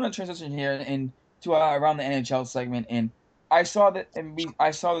I want to transition here into around the NHL segment, and I saw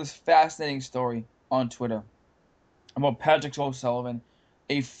this fascinating story on Twitter about Patrick Sullivan,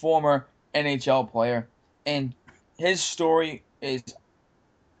 a former NHL player, and his story is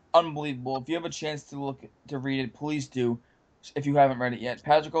unbelievable. If you have a chance to read it, please do. If you haven't read it yet,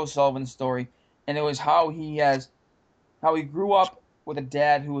 Patrick O'Sullivan's story, and it was how he grew up with a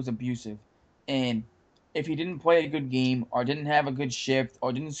dad who was abusive, and if he didn't play a good game or didn't have a good shift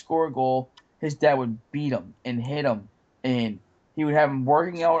or didn't score a goal, his dad would beat him and hit him, and he would have him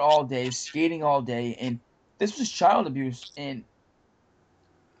working out all day, skating all day, and this was child abuse. And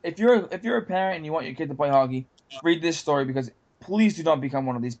if you're a parent and you want your kid to play hockey, read this story because please do not become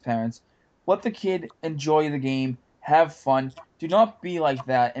one of these parents. Let the kid enjoy the game, have fun. Do not be like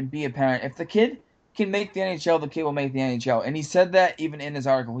that and be a parent. If the kid can make the NHL, the kid will make the NHL. And he said that even in his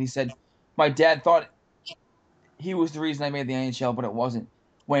article. He said, "My dad thought he was the reason I made the NHL, but it wasn't."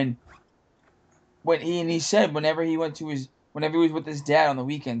 He said whenever he was with his dad on the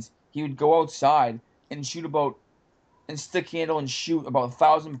weekends, he would go outside and stick handle and shoot about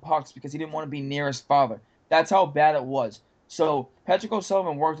 1,000 pucks because he didn't want to be near his father. That's how bad it was. So Patrick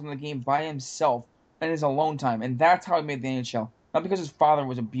O'Sullivan worked on the game by himself in his alone time, and that's how he made the NHL. Not because his father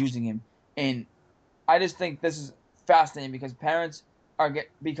was abusing him. And I just think this is fascinating because parents are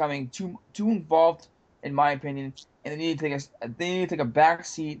becoming too involved, in my opinion, and they need to take a back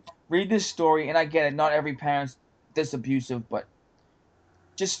seat, read this story, and I get it. Not every parent's this abusive, but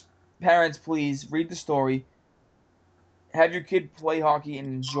just parents, please read the story. Have your kid play hockey and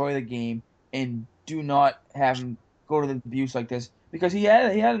enjoy the game, and do not have him go to the abuse like this because he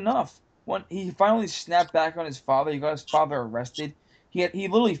had enough. When he finally snapped back on his father, he got his father arrested. He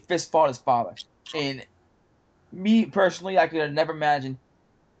literally fist fought his father, and me personally, I could have never imagined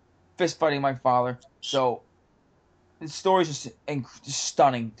fist fighting my father. So the story is just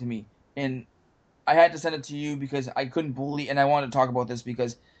stunning to me, and I had to send it to you because I couldn't believe, and I wanted to talk about this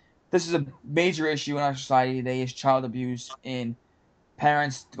because this is a major issue in our society today: is child abuse and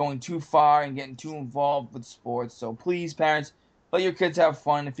parents going too far and getting too involved with sports. So please, parents, let your kids have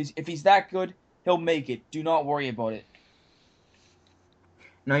fun. If he's that good, he'll make it. Do not worry about it.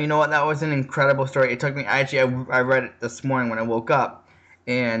 No, you know what? That was an incredible story. It took me, I read it this morning when I woke up,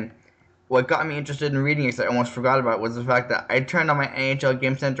 and what got me interested in reading it, because I almost forgot about it, was the fact that I turned on my NHL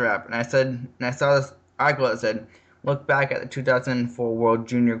Game Center app, and I saw this article that said, look back at the 2004 World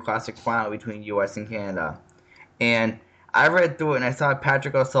Junior Classic Final between U.S. and Canada. And I read through it, and I saw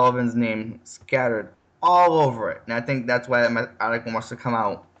Patrick O'Sullivan's name scattered all over it. And I think that's why that article must have come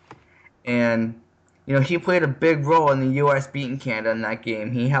out. And, he played a big role in the U.S. beating Canada in that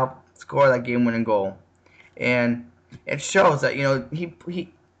game. He helped score that game-winning goal. And it shows that,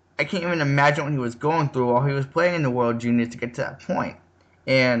 I can't even imagine what he was going through while he was playing in the World Juniors to get to that point.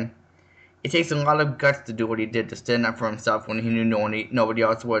 And, it takes a lot of guts to do what he did, to stand up for himself when he knew nobody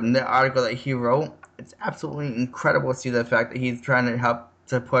else would. And the article that he wrote, it's absolutely incredible to see the fact that he's trying to help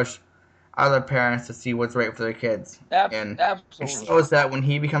to push other parents to see what's right for their kids. And Absolutely. it shows that when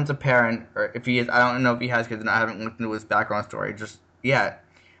he becomes a parent, or if he is, I don't know if he has kids, and I haven't looked into his background story just yet,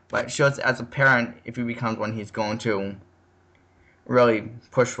 but it shows as a parent, if he becomes one, he's going to really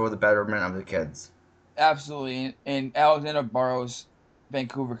push for the betterment of the kids. Absolutely. And Alexander Burrows,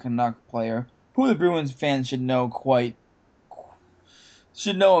 Vancouver Canuck player, who the Bruins fans should know him quite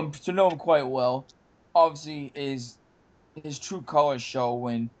well. Obviously, is his true colors show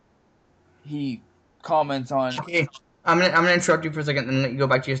when he comments on. Okay, I'm gonna interrupt you for a second and let you go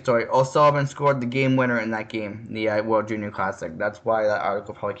back to your story. Sullivan scored the game winner in that game, the World Junior Classic. That's why that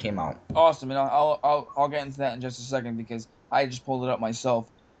article probably came out. Awesome, and I'll get into that in just a second because I just pulled it up myself.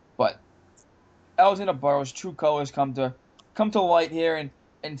 But Alexander Burrows' true colors come to light here,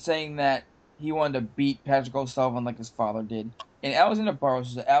 and saying that he wanted to beat Patrick O'Sullivan like his father did. And Alexander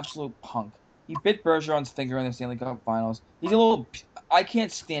Burrows is an absolute punk. He bit Bergeron's finger in the Stanley Cup Finals. He's a little. I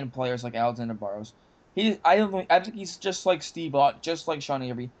can't stand players like Alexander Burrows. I think he's just like Steve Ott, just like Sean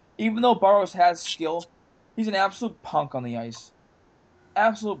Avery. Even though Burrows has skill, he's an absolute punk on the ice.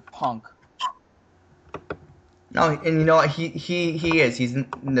 Absolute punk. No, and you know what? He is.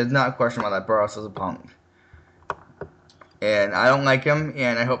 There's not a question about that. Burrows is a punk. And I don't like him,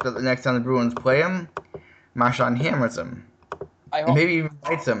 and I hope that the next time the Bruins play him, Marchand hammers him. And maybe even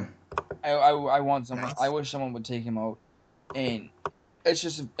bites him. I want someone. I wish someone would take him out. And it's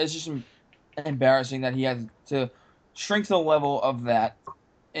just embarrassing that he has to shrink to the level of that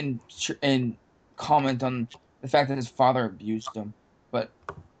and comment on the fact that his father abused him. But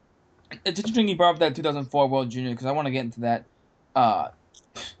it's interesting you brought up that 2004 World Junior because I want to get into that.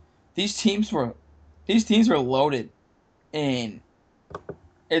 These teams were loaded, and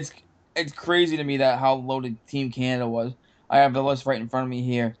it's crazy to me that how loaded Team Canada was. I have the list right in front of me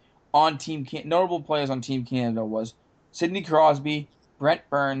here. On notable players on Team Canada was Sidney Crosby, Brent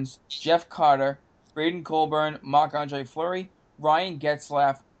Burns, Jeff Carter, Braden Colburn, Marc-Andre Fleury, Ryan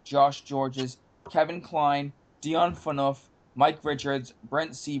Getzlaff, Josh Georges, Kevin Klein, Dion Phaneuf, Mike Richards,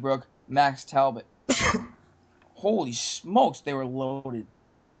 Brent Seabrook, Max Talbot. Holy smokes, they were loaded.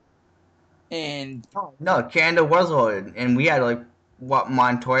 And no, Canada was loaded, and we had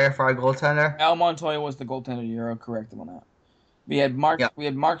Montoya for our goaltender. Al Montoya was the goaltender. You're correct on that. We had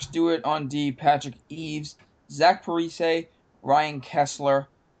Mark Stewart on D, Patrick Eves, Zach Parise, Ryan Kessler,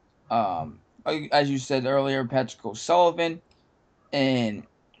 as you said earlier, Patrick O'Sullivan, and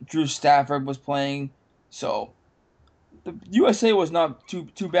Drew Stafford was playing. So the USA was not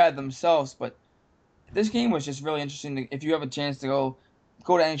too bad themselves, but this game was just really interesting. If you have a chance to go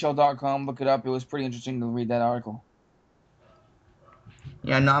to NHL.com, look it up. It was pretty interesting to read that article.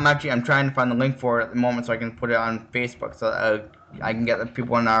 Yeah, no, I'm trying to find the link for it at the moment so I can put it on Facebook so that I can get the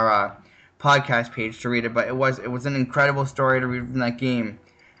people on our podcast page to read it. But it was an incredible story to read from that game,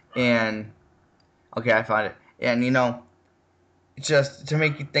 and okay, I found it. And just to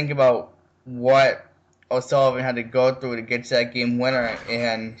make you think about what O'Sullivan had to go through to get to that game winner,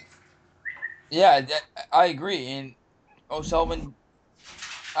 and yeah, I agree. And O'Sullivan,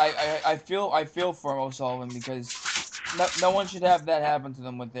 I feel for O'Sullivan because no one should have that happen to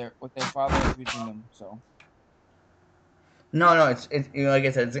them with their father abusing them. So. No, it's like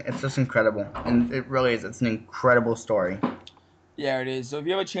I said, it's just incredible, and it really is. It's an incredible story. Yeah, it is. So if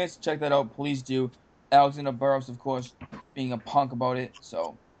you have a chance to check that out, please do. Alexander Burrows, of course, being a punk about it.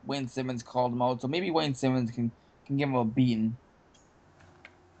 So Wayne Simmons called him out. So maybe Wayne Simmons can give him a beating.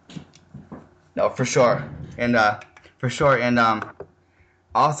 No, for sure, and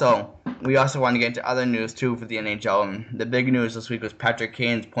also we also want to get into other news too for the NHL. And the big news this week was Patrick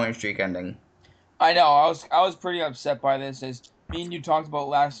Kane's point streak ending. I know. I was pretty upset by this. As me and you talked about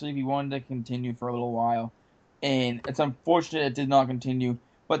last week, he wanted to continue for a little while, and it's unfortunate it did not continue.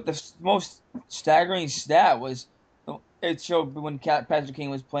 But the most staggering stat was it showed when Patrick Kane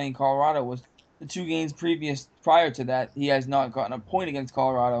was playing Colorado was the 2 games prior to that he has not gotten a point against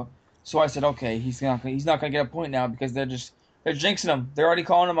Colorado. So I said, okay, he's not gonna get a point now because they're jinxing him. They're already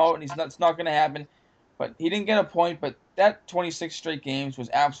calling him out, and it's not gonna happen. But he didn't get a point. But that 26 straight games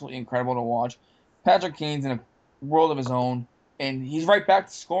was absolutely incredible to watch. Patrick Kane's in a world of his own, and he's right back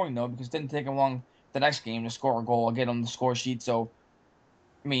to scoring, though, because it didn't take him long the next game to score a goal or get on the score sheet. So,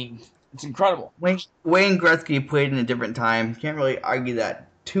 I mean, it's incredible. Wayne Gretzky played in a different time. Can't really argue that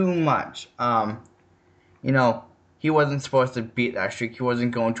too much. He wasn't supposed to beat that streak. He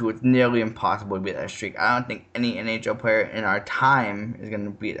wasn't going to. It's nearly impossible to beat that streak. I don't think any NHL player in our time is going to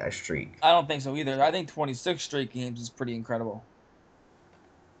beat that streak. I don't think so either. I think 26 straight games is pretty incredible.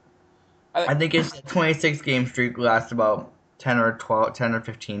 I think it's a 26 game streak lasts about 10 or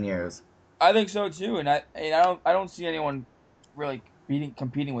 15 years. I think so too, and I don't see anyone really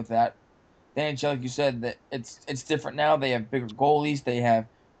competing with that. The NHL, like you said, that it's different now. They have bigger goalies. They have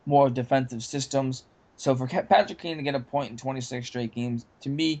more defensive systems. So for Patrick Kane to get a point in 26 straight games, to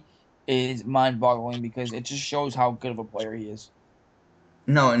me, is mind-boggling because it just shows how good of a player he is.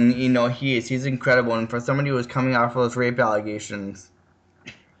 No, and he's incredible. And for somebody who was coming off of those rape allegations,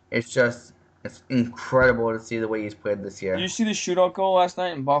 it's incredible to see the way he's played this Did year. you see the shootout goal last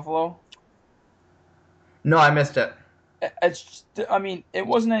night in Buffalo? No, I missed it. I mean, it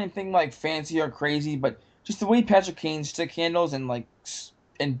wasn't anything like fancy or crazy, but just the way Patrick Kane stick handles and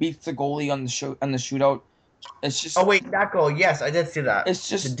and beats the goalie on the shootout. It's Oh just wait, that goal. Yes, I did see that. it's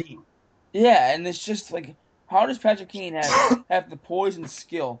The just deep. yeah, and it's just like how does Patrick Kane have the poise and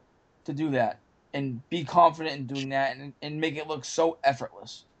skill to do that and be confident in doing that and make it look so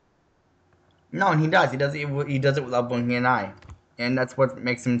effortless? No, and he does. He does it without blinking an eye, and that's what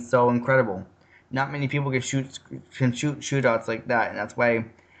makes him so incredible. Not many people can shoot shootouts like that, and that's why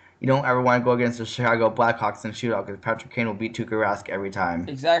you don't ever want to go against the Chicago Blackhawks in a shootout because Patrick Kane will beat Tuukka Rask every time.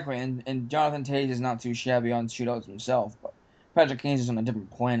 Exactly, and Jonathan Toews is not too shabby on shootouts himself, but Patrick Kane's is on a different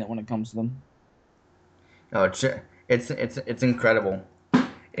planet when it comes to them. No, it's incredible.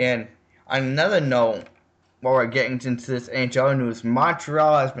 And on another note, while we're getting into this NHL news,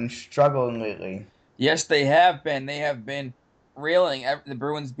 Montreal has been struggling lately. Yes, they have been. They have been reeling. The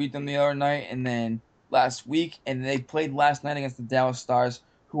Bruins beat them the other night, and then last week, and they played last night against the Dallas Stars,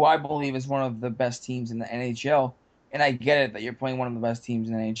 who I believe is one of the best teams in the NHL. And I get it that you're playing one of the best teams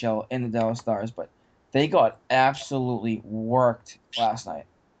in the NHL in the Dallas Stars, but they got absolutely worked last night.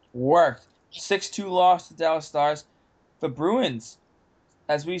 Worked. 6-2 loss to Dallas Stars. The Bruins,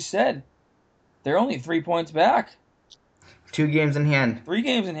 as we said, they're only 3 points back. 2 games in hand. 3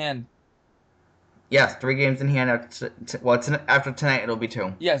 games in hand. Yes, 3 games in hand. After tonight, it'll be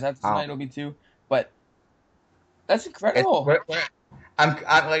 2. Yes, after tonight it'll be 2. But that's incredible. I'm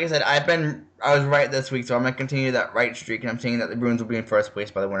like I said, I was right this week, so I'm gonna continue that right streak, and I'm saying that the Bruins will be in first place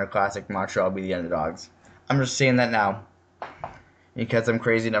by the Winter Classic. Montreal will be the underdogs. I'm just saying that now because I'm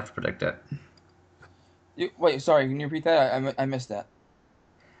crazy enough to predict it. Wait, sorry, can you repeat that? I missed that.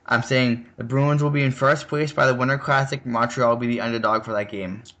 I'm saying the Bruins will be in first place by the Winter Classic. Montreal will be the underdog for that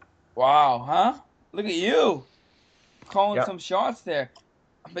game. Wow, huh? Look at you calling some shots there.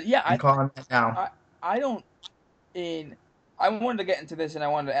 But yeah, I'm calling that now. I don't. I wanted to get into this, and I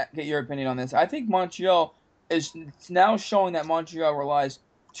wanted to get your opinion on this. I think Montreal is now showing that Montreal relies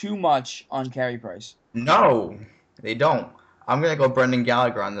too much on Carey Price. No, they don't. I'm gonna go Brendan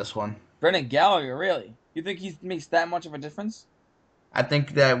Gallagher on this one. Brendan Gallagher, really? You think he makes that much of a difference? I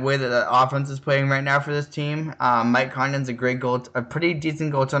think that way that the offense is playing right now for this team, Mike Condon's a pretty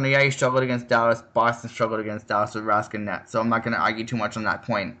decent goaltender. Yeah, he struggled against Dallas. Boston struggled against Dallas with Rask and net, so I'm not going to argue too much on that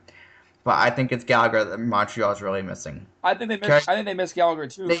point. But I think it's Gallagher that Montreal is really missing. I think they miss Gallagher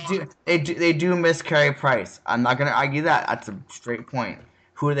too. They do miss Carey Price. I'm not going to argue that. That's a straight point.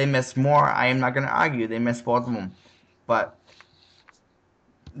 Who do they miss more? I am not going to argue. They miss both of them, but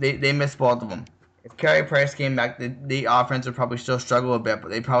they miss both of them. If Carey Price came back, the offense would probably still struggle a bit, but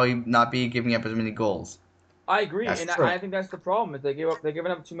they'd probably not be giving up as many goals. I agree, and I think that's the problem. Is they're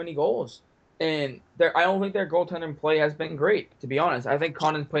giving up too many goals, and I don't think their goaltending play has been great. To be honest, I think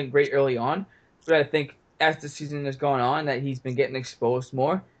Condon's playing great early on, but I think as the season has gone on, that he's been getting exposed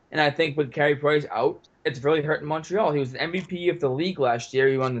more. And I think with Carey Price out, it's really hurting Montreal. He was the MVP of the league last year.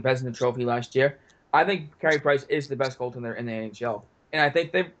 He won the Vezina Trophy last year. I think Carey Price is the best goaltender in the NHL. And I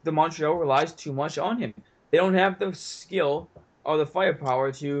think the Montreal relies too much on him. They don't have the skill or the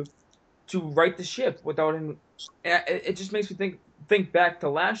firepower to right the ship without him. And it just makes me think back to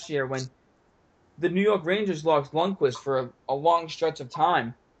last year when the New York Rangers lost Lundqvist for a long stretch of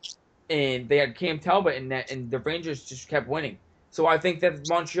time, and they had Cam Talbot in net, and the Rangers just kept winning. So I think that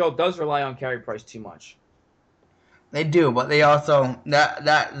Montreal does rely on Carey Price too much. They do, but they also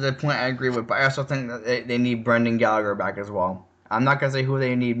that's the point I agree with. But I also think that they need Brendan Gallagher back as well. I'm not going to say who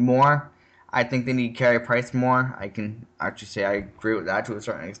they need more. I think they need Carey Price more. I can actually say I agree with that to a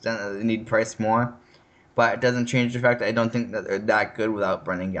certain extent, that they need Price more. But it doesn't change the fact that I don't think that they're that good without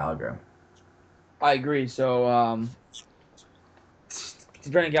Brendan Gallagher. I agree. So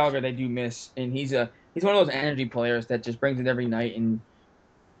Brendan Gallagher they do miss, and he's one of those energy players that just brings it every night. And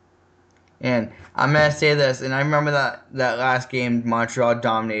I'm going to say this, and I remember that last game Montreal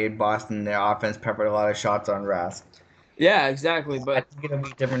dominated Boston. Their offense peppered a lot of shots on Rask. Yeah, exactly. But I think it'll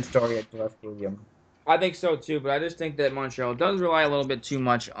be a different story at Gillette Stadium. I think so too, but I just think that Montreal does rely a little bit too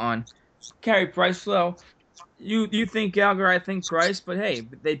much on Carey Price. So You think Gallagher, I think Price, but hey,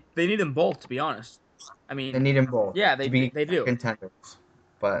 they need them both, to be honest. I They mean, need them both yeah, to be they do. contenders.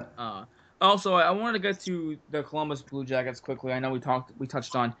 But Also, I wanted to get to the Columbus Blue Jackets quickly. I know we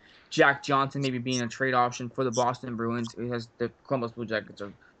touched on Jack Johnson maybe being a trade option for the Boston Bruins because the Columbus Blue Jackets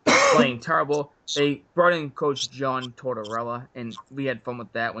are playing terrible. They brought in Coach John Tortorella, and we had fun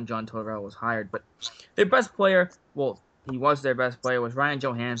with that when John Tortorella was hired. But their best player, well, he was their best player, was Ryan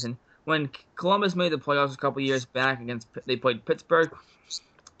Johansson. When Columbus made the playoffs a couple years back they played Pittsburgh,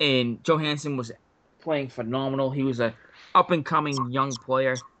 and Johansson was playing phenomenal. He was a up and coming young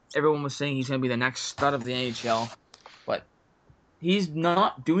player. Everyone was saying he's going to be the next stud of the NHL, but he's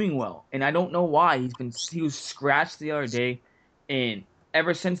not doing well, and I don't know why. He was scratched the other day, and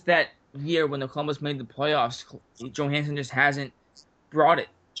ever since that year when the Columbus made the playoffs, Johansson just hasn't brought it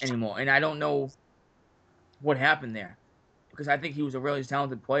anymore, and I don't know what happened there because I think he was a really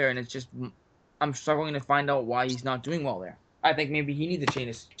talented player, and it's just I'm struggling to find out why he's not doing well there. I think maybe he needs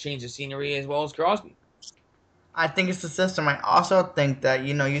to change the scenery as well as Crosby. I think it's the system. I also think that,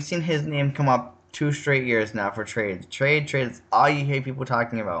 you've seen his name come up 2 straight years now for trades. Trades, all you hear people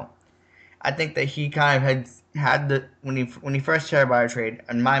talking about. I think that he kind of had the when he first heard about a trade.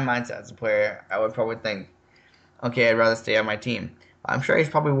 In my mindset as a player, I would probably think, okay, I'd rather stay on my team. I'm sure he's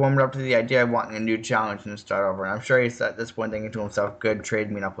probably warmed up to the idea of wanting a new challenge and to start over. And I'm sure he's at this point thinking to himself, "Good,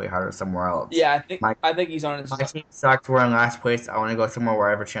 trade me and I'll play harder somewhere else." Yeah, I think he's on his. My team sucks. We're in last place. I want to go somewhere where I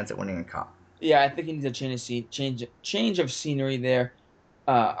have a chance at winning a cup. Yeah, I think he needs a change of scenery there.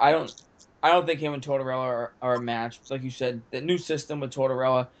 I don't think him and Tortorella are a match. Like you said, the new system with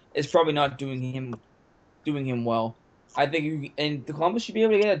Tortorella is probably not doing him well. I think and the Columbus should be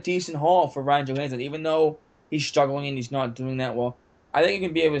able to get a decent haul for Ryan Johansson, even though he's struggling and he's not doing that well. I think you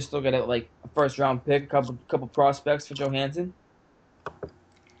can be able to still get a first round pick, a couple prospects for Johansson.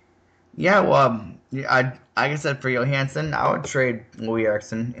 Yeah, well, like I said, for Johansson, I would trade Louis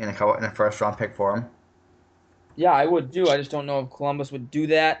Eriksson in a first round pick for him. Yeah, I would do. I just don't know if Columbus would do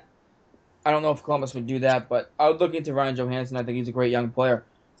that. I don't know if Columbus would do that, but I would look into Ryan Johansson. I think he's a great young player,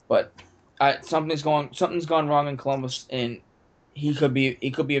 but something's gone wrong in Columbus, and he could be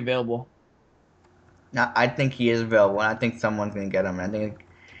available. Now, I think he is available, and I think someone's going to get him. I think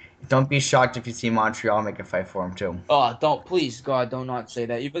don't be shocked if you see Montreal make a fight for him too. Oh, don't not say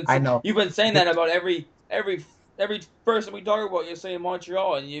that. I know. You've been saying that about every person we talk about. You're saying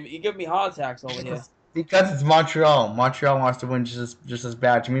Montreal, and you give me heart attacks over here. Because it's Montreal. Montreal wants to win just as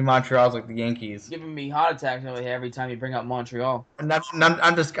bad. To me, Montreal's like the Yankees. Giving me heart attacks over here every time you bring up Montreal. And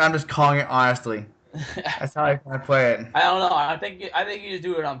I'm just calling it honestly. That's how I play it. I don't know. I think you just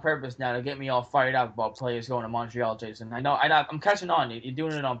do it on purpose now to get me all fired up about players going to Montreal, Jason. I'm catching on. You're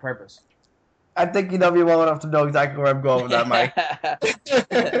doing it on purpose. I think you know me well enough to know exactly where I'm going with that, Mike.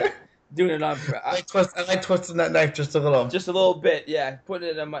 Doing it on purpose. I like twisting that knife just a little. Just a little bit, yeah. Putting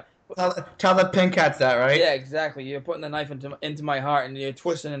it in my. Tell the pin cats that, right? Yeah, exactly. You're putting the knife into my heart, and you're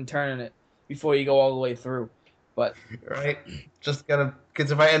twisting and turning it before you go all the way through. But right, just gotta,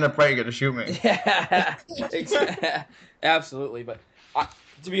 because if I end up right, you're gonna shoot me. Yeah, absolutely. But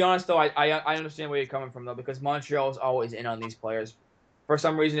to be honest, though, I understand where you're coming from, though, because Montreal is always in on these players. For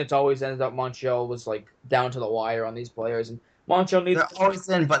some reason, it's always ended up Montreal was down to the wire on these players, and Montreal needs. They're always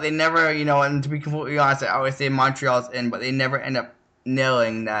in, but they never, and to be completely honest, I always say Montreal's in, but they never end up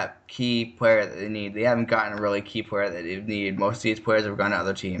nailing that key player that they need. They haven't gotten a really key player that they need. Most of these players have gone to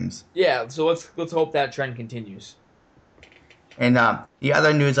other teams. Yeah, so let's hope that trend continues. And the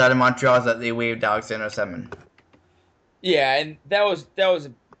other news out of Montreal is that they waived Alexander Semin. Yeah, and that was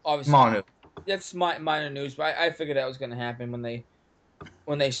obviously small news. That's minor news, but I figured that was going to happen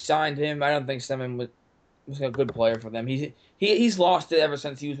when they signed him. I don't think Semin was a good player for them. He's lost it ever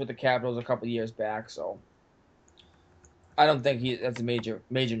since he was with the Capitals a couple of years back, so I don't think that's a major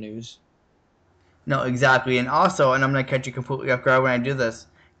news. No, exactly. And also, and I'm going to catch you completely off guard when I do this,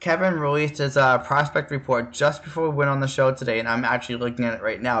 Kevin released his prospect report just before we went on the show today, and I'm actually looking at it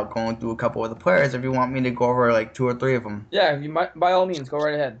right now, going through a couple of the players if you want me to go over 2 or 3 of them. Yeah, by all means, go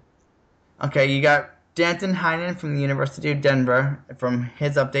right ahead. Okay, you got Danton Heinen from the University of Denver. From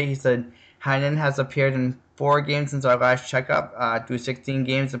his update, he said, Heinen has appeared in 4 games since our last checkup. Through 16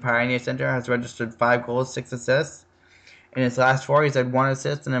 games, the Pioneer Center has registered 5 goals, 6 assists. In his last 4, he's had 1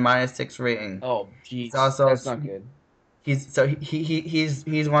 assist and a -6 rating. Oh, jeez, that's not good. He's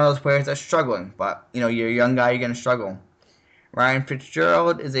one of those players that's struggling, but you're a young guy, you're gonna struggle. Ryan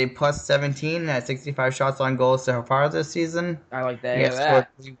Fitzgerald is a +17 and has 65 shots on goal so far this season. I like that.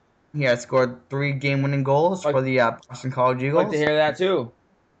 He has scored 3 game-winning goals for the Boston College Eagles. I'd like to hear that too.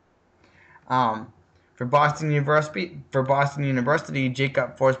 For For Boston University,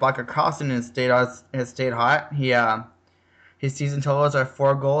 Jacob Forsbacher-Carlson has stayed hot. His season totals are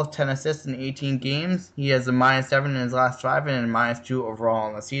 4 goals, 10 assists in 18 games. He has a -7 in his last 5 and a -2 overall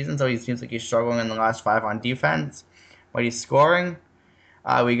in the season. So he seems like he's struggling in the last 5 on defense, but he's scoring.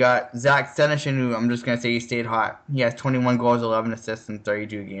 We got Zach Senyshyn, who I'm just gonna say he stayed hot. He has 21 goals, 11 assists in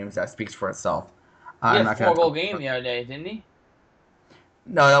 32 games. That speaks for itself. He I'm had a not gonna. 4-goal game the other day, didn't he?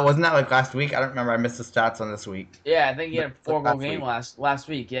 No, that wasn't that like last week. I don't remember. I missed the stats on this week. Yeah, I think he had a But 4-goal last game week. last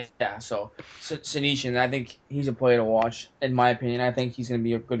week. Yeah. So Senyshyn, I think he's a player to watch. In my opinion, I think he's going to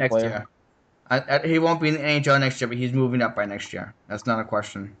be a good Next player. year. He won't be in the NHL next year, but he's moving up by next year. That's not a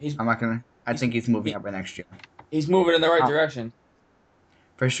question. I think he's moving up by next year. He's moving in the right direction.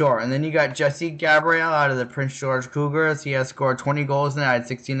 For sure. And then you got Jesse Gabriel out of the Prince George Cougars. He has scored 20 goals and had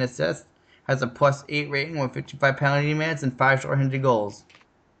 16 assists. Has a +8 rating with 55 penalty minutes and 5 shorthanded goals.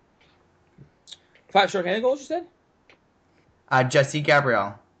 5 shorthanded goals, you said? Jesse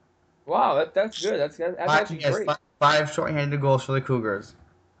Gabriel. Wow, that's good. That's actually great. 5 shorthanded goals for the Cougars.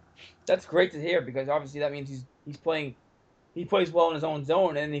 That's great to hear because obviously that means he's playing. He plays well in his own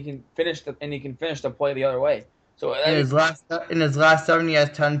zone and he can finish the play the other way. So In his last 7, he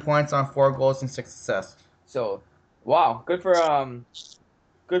has 10 points on 4 goals and 6 assists. So, wow, good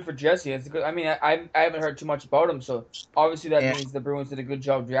for Jesse. It's good. I mean, I haven't heard too much about him, so obviously that means the Bruins did a good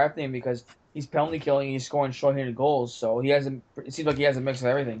job drafting him because he's penalty killing and he's scoring shorthanded goals. So it seems like he has a mix of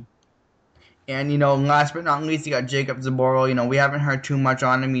everything. And last but not least, you got Jacob Zaboral. We haven't heard too much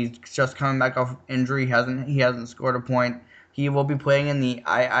on him. He's just coming back off injury. He hasn't scored a point. He will be playing in the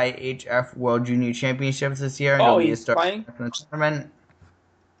IIHF World Junior Championships this year. Oh, he's playing in the tournament.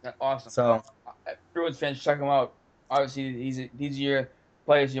 That's awesome. So, Bruins fans, check him out. Obviously, these are your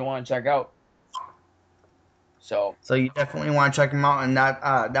players you want to check out. So you definitely want to check him out. And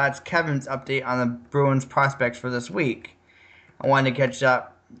that's Kevin's update on the Bruins prospects for this week. I wanted to catch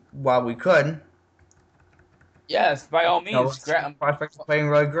up while we could. Yes, by all means. Prospects are playing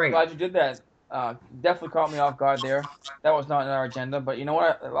really great. Glad you did that. Definitely caught me off guard there. That was not in our agenda, but you know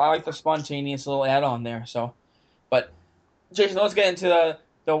what? I like the spontaneous little add-on there. So, but Jason, let's get into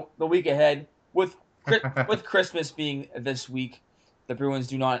the week ahead. With Christmas being this week, the Bruins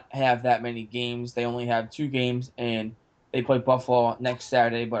do not have that many games. They only have 2 games, and they play Buffalo next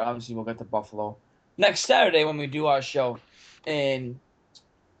Saturday. But obviously, we'll get to Buffalo next Saturday when we do our show. And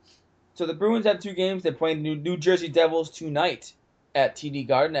so the Bruins have 2 games. They're playing the New Jersey Devils tonight at TD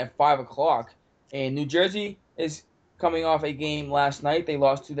Garden at 5:00. And New Jersey is coming off a game last night. They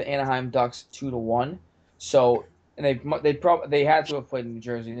lost to the Anaheim Ducks 2-1. So, and they had to have played in New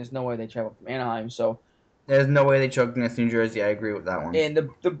Jersey. There's no way they traveled from Anaheim. So, there's no way they choked against New Jersey. I agree with that one. And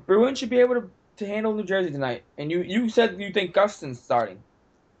the Bruins should be able to handle New Jersey tonight. And you said you think Gustafson's starting.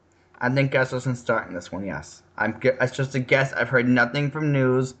 I think Gustafson's starting this one. Yes, it's just a guess. I've heard nothing from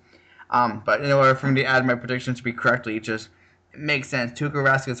news. But in order for me to add my predictions to be correctly, it makes sense. Tuukka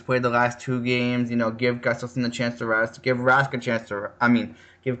Rask has played the last 2 games. Give Gustafson the chance to rest. Give Gustafson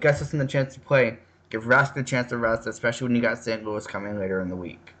the chance to play. Give Rask the chance to rest, especially when you got St. Louis coming later in the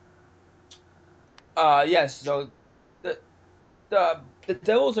week. Yes. So the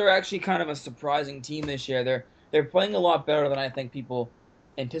Devils are actually kind of a surprising team this year. They're playing a lot better than I think people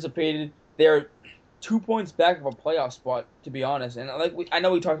anticipated. They're 2 points back of a playoff spot, to be honest. And I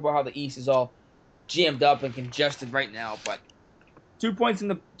know we talked about how the East is all jammed up and congested right now, but 2 points out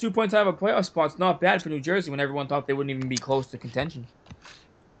of a playoff spot is not bad for New Jersey when everyone thought they wouldn't even be close to contention.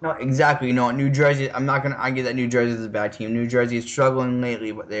 No, exactly. New Jersey. I'm not going to argue that New Jersey is a bad team. New Jersey is struggling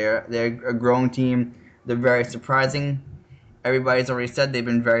lately, but they're a growing team. They're very surprising. Everybody's already said they've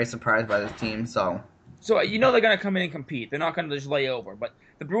been very surprised by this team. So they're going to come in and compete. They're not going to just lay over. But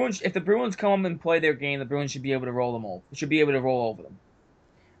if the Bruins come and play their game, the Bruins should be able to roll them over. Should be able to roll over them.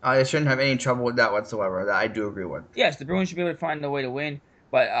 They shouldn't have any trouble with that whatsoever. That I do agree with. Yes, the Bruins should be able to find a way to win.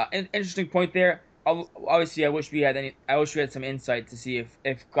 But an interesting point there. Obviously, I wish we had some insight to see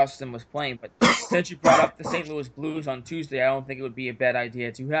if Gustafson was playing. But since you brought up the St. Louis Blues on Tuesday, I don't think it would be a bad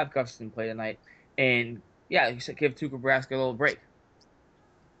idea to have Gustafson play tonight. And yeah, give Tuukka Rask a little break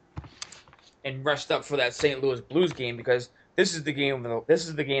and rest up for that St. Louis Blues game because this is the game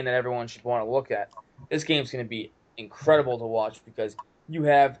that everyone should want to look at. This game's going to be incredible to watch because you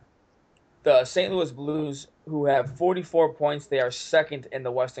have the St. Louis Blues, who have 44 points. They are second in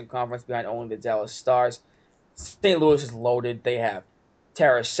the Western Conference behind only the Dallas Stars. St. Louis is loaded. They have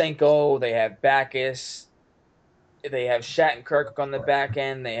Tarasenko. They have Backes. They have Shattenkirk on the back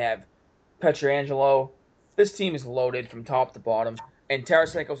end. They have Pietrangelo. This team is loaded from top to bottom. And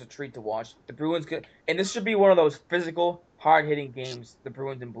Tarasenko's a treat to watch. The Bruins and this should be one of those physical, hard-hitting games, the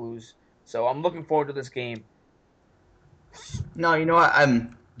Bruins and Blues. So I'm looking forward to this game. No, you know what?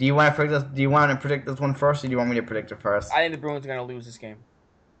 Do you want to predict this? Do you want to predict this one first, or do you want me to predict it first? I think the Bruins are going to lose this game.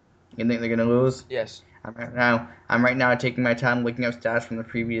 You think they're gonna lose? Yes. I'm right now taking my time looking up stats from the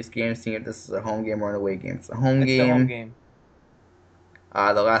previous game, seeing if this is a home game or an away game. It's a home game. It's the home game.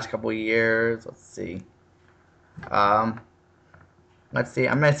 The last couple of years, let's see. Let's see.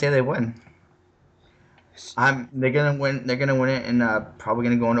 I'm gonna say they win. They're gonna win. They're gonna win it, and probably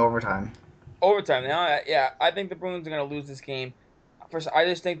gonna go into overtime. Overtime. Now, yeah, I think the Bruins are going to lose this game. First, I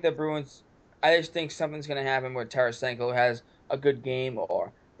just think something's going to happen where Tarasenko has a good game,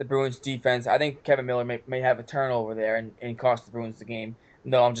 or the Bruins defense. I think Kevin Miller may have a turnover there and cost the Bruins the game.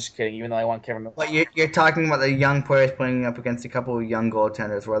 No, I'm just kidding, even though I want Kevin Miller. But you're talking about the young players playing up against a couple of young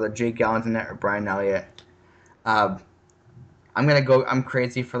goaltenders, whether Jake Allen's in it or Brian Elliott. I'm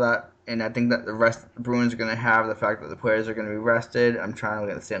crazy for that. And I think that the Bruins are going to have the fact that the players are going to be rested. I'm trying to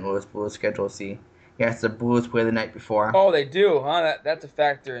look at the St. Louis Blues schedule to see. Yes, the Blues play the night before. Oh, they do, huh? That's a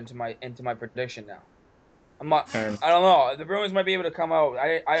factor into my prediction now. I don't know. The Bruins might be able to come out.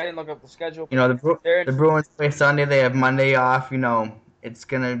 I didn't look up the schedule. You know, the Bruins play Sunday. They have Monday off. You know, it's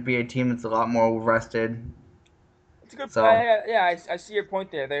going to be a team that's a lot more rested. It's a good play. Yeah, I see your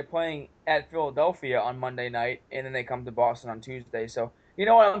point there. They're playing at Philadelphia on Monday night, and then they come to Boston on Tuesday. So, you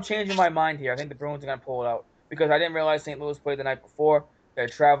know what? I'm changing my mind here. I think the Bruins are going to pull it out because I didn't realize St. Louis played the night before. They're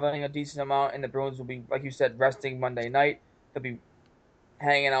traveling a decent amount, and the Bruins will be, like you said, resting Monday night. They'll be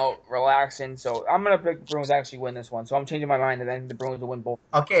hanging out, relaxing. So I'm going to pick the Bruins to actually win this one. So I'm changing my mind, and then the Bruins will win both.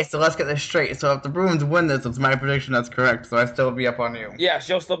 Okay, so let's get this straight. So if the Bruins win this, it's my prediction that's correct. So I still be up on you. Yeah,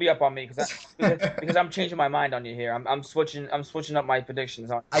 you'll still be up on me because I'm changing my mind on you here. I'm switching up my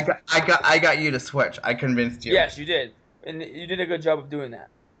predictions on. I got you to switch. I convinced you. Yes, you did, and you did a good job of doing that.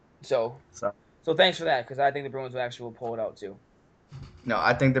 So thanks for that because I think the Bruins will pull it out too. No,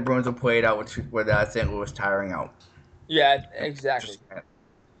 I think the Bruins will play it out with St. Louis tiring out. Yeah, exactly.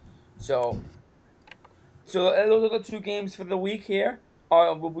 So those are the two games for the week here.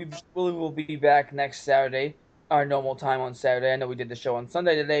 We will be back next Saturday, our normal time on Saturday. I know we did the show on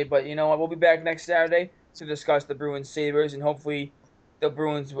Sunday today, but you know what? We'll be back next Saturday to discuss the Bruins Sabres, and hopefully the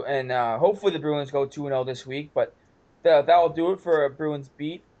Bruins go 2-0 this week. But that will do it for a Bruins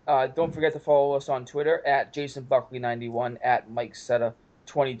beat. Don't forget to follow us on Twitter at JasonBuckley91, at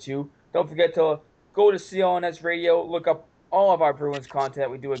MikeSetta22. Don't forget to go to CLNS Radio, look up all of our Bruins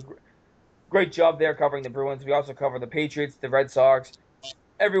content. We do a great job there covering the Bruins. We also cover the Patriots, the Red Sox.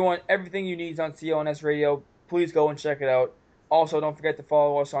 Everything you need is on CLNS Radio. Please go and check it out. Also, don't forget to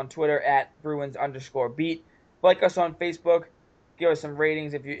follow us on Twitter at Bruins_beat. Like us on Facebook. Give us some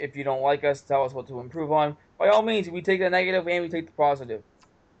ratings if you don't like us. Tell us what to improve on. By all means, we take the negative and we take the positive.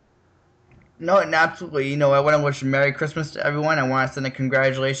 No, and absolutely. You know, I want to wish Merry Christmas to everyone. I want to send a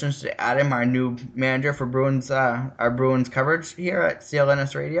congratulations to Adam, our new manager for our Bruins coverage here at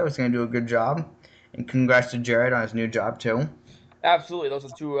CLNS Radio. He's going to do a good job. And congrats to Jared on his new job, too. Absolutely. Those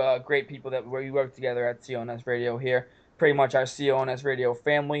are two great people where we work together at CLNS Radio here. Pretty much our CLNS Radio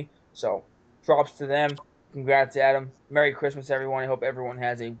family. So, props to them. Congrats, Adam. Merry Christmas, everyone. I hope everyone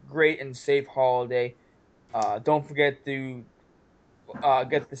has a great and safe holiday. Don't forget to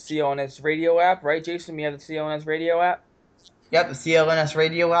get the CLNS Radio app, right, Jason? We have the CLNS Radio app. Yep, the CLNS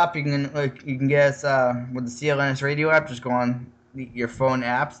Radio app. You can get us with the CLNS Radio app. Just go on your phone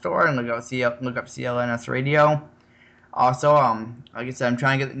app store and look up CLNS Radio. Also, like I said, I'm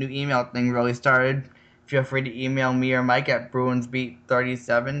trying to get the new email thing really started. Feel free to email me or Mike at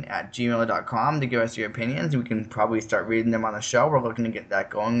bruinsbeat37@gmail.com to give us your opinions. We can probably start reading them on the show. We're looking to get that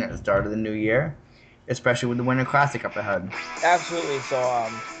going at the start of the new year, especially with the Winter Classic up ahead. Absolutely. So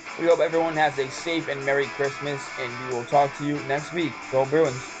we hope everyone has a safe and Merry Christmas, and we will talk to you next week. Go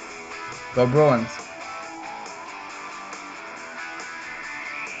Bruins. Go Bruins.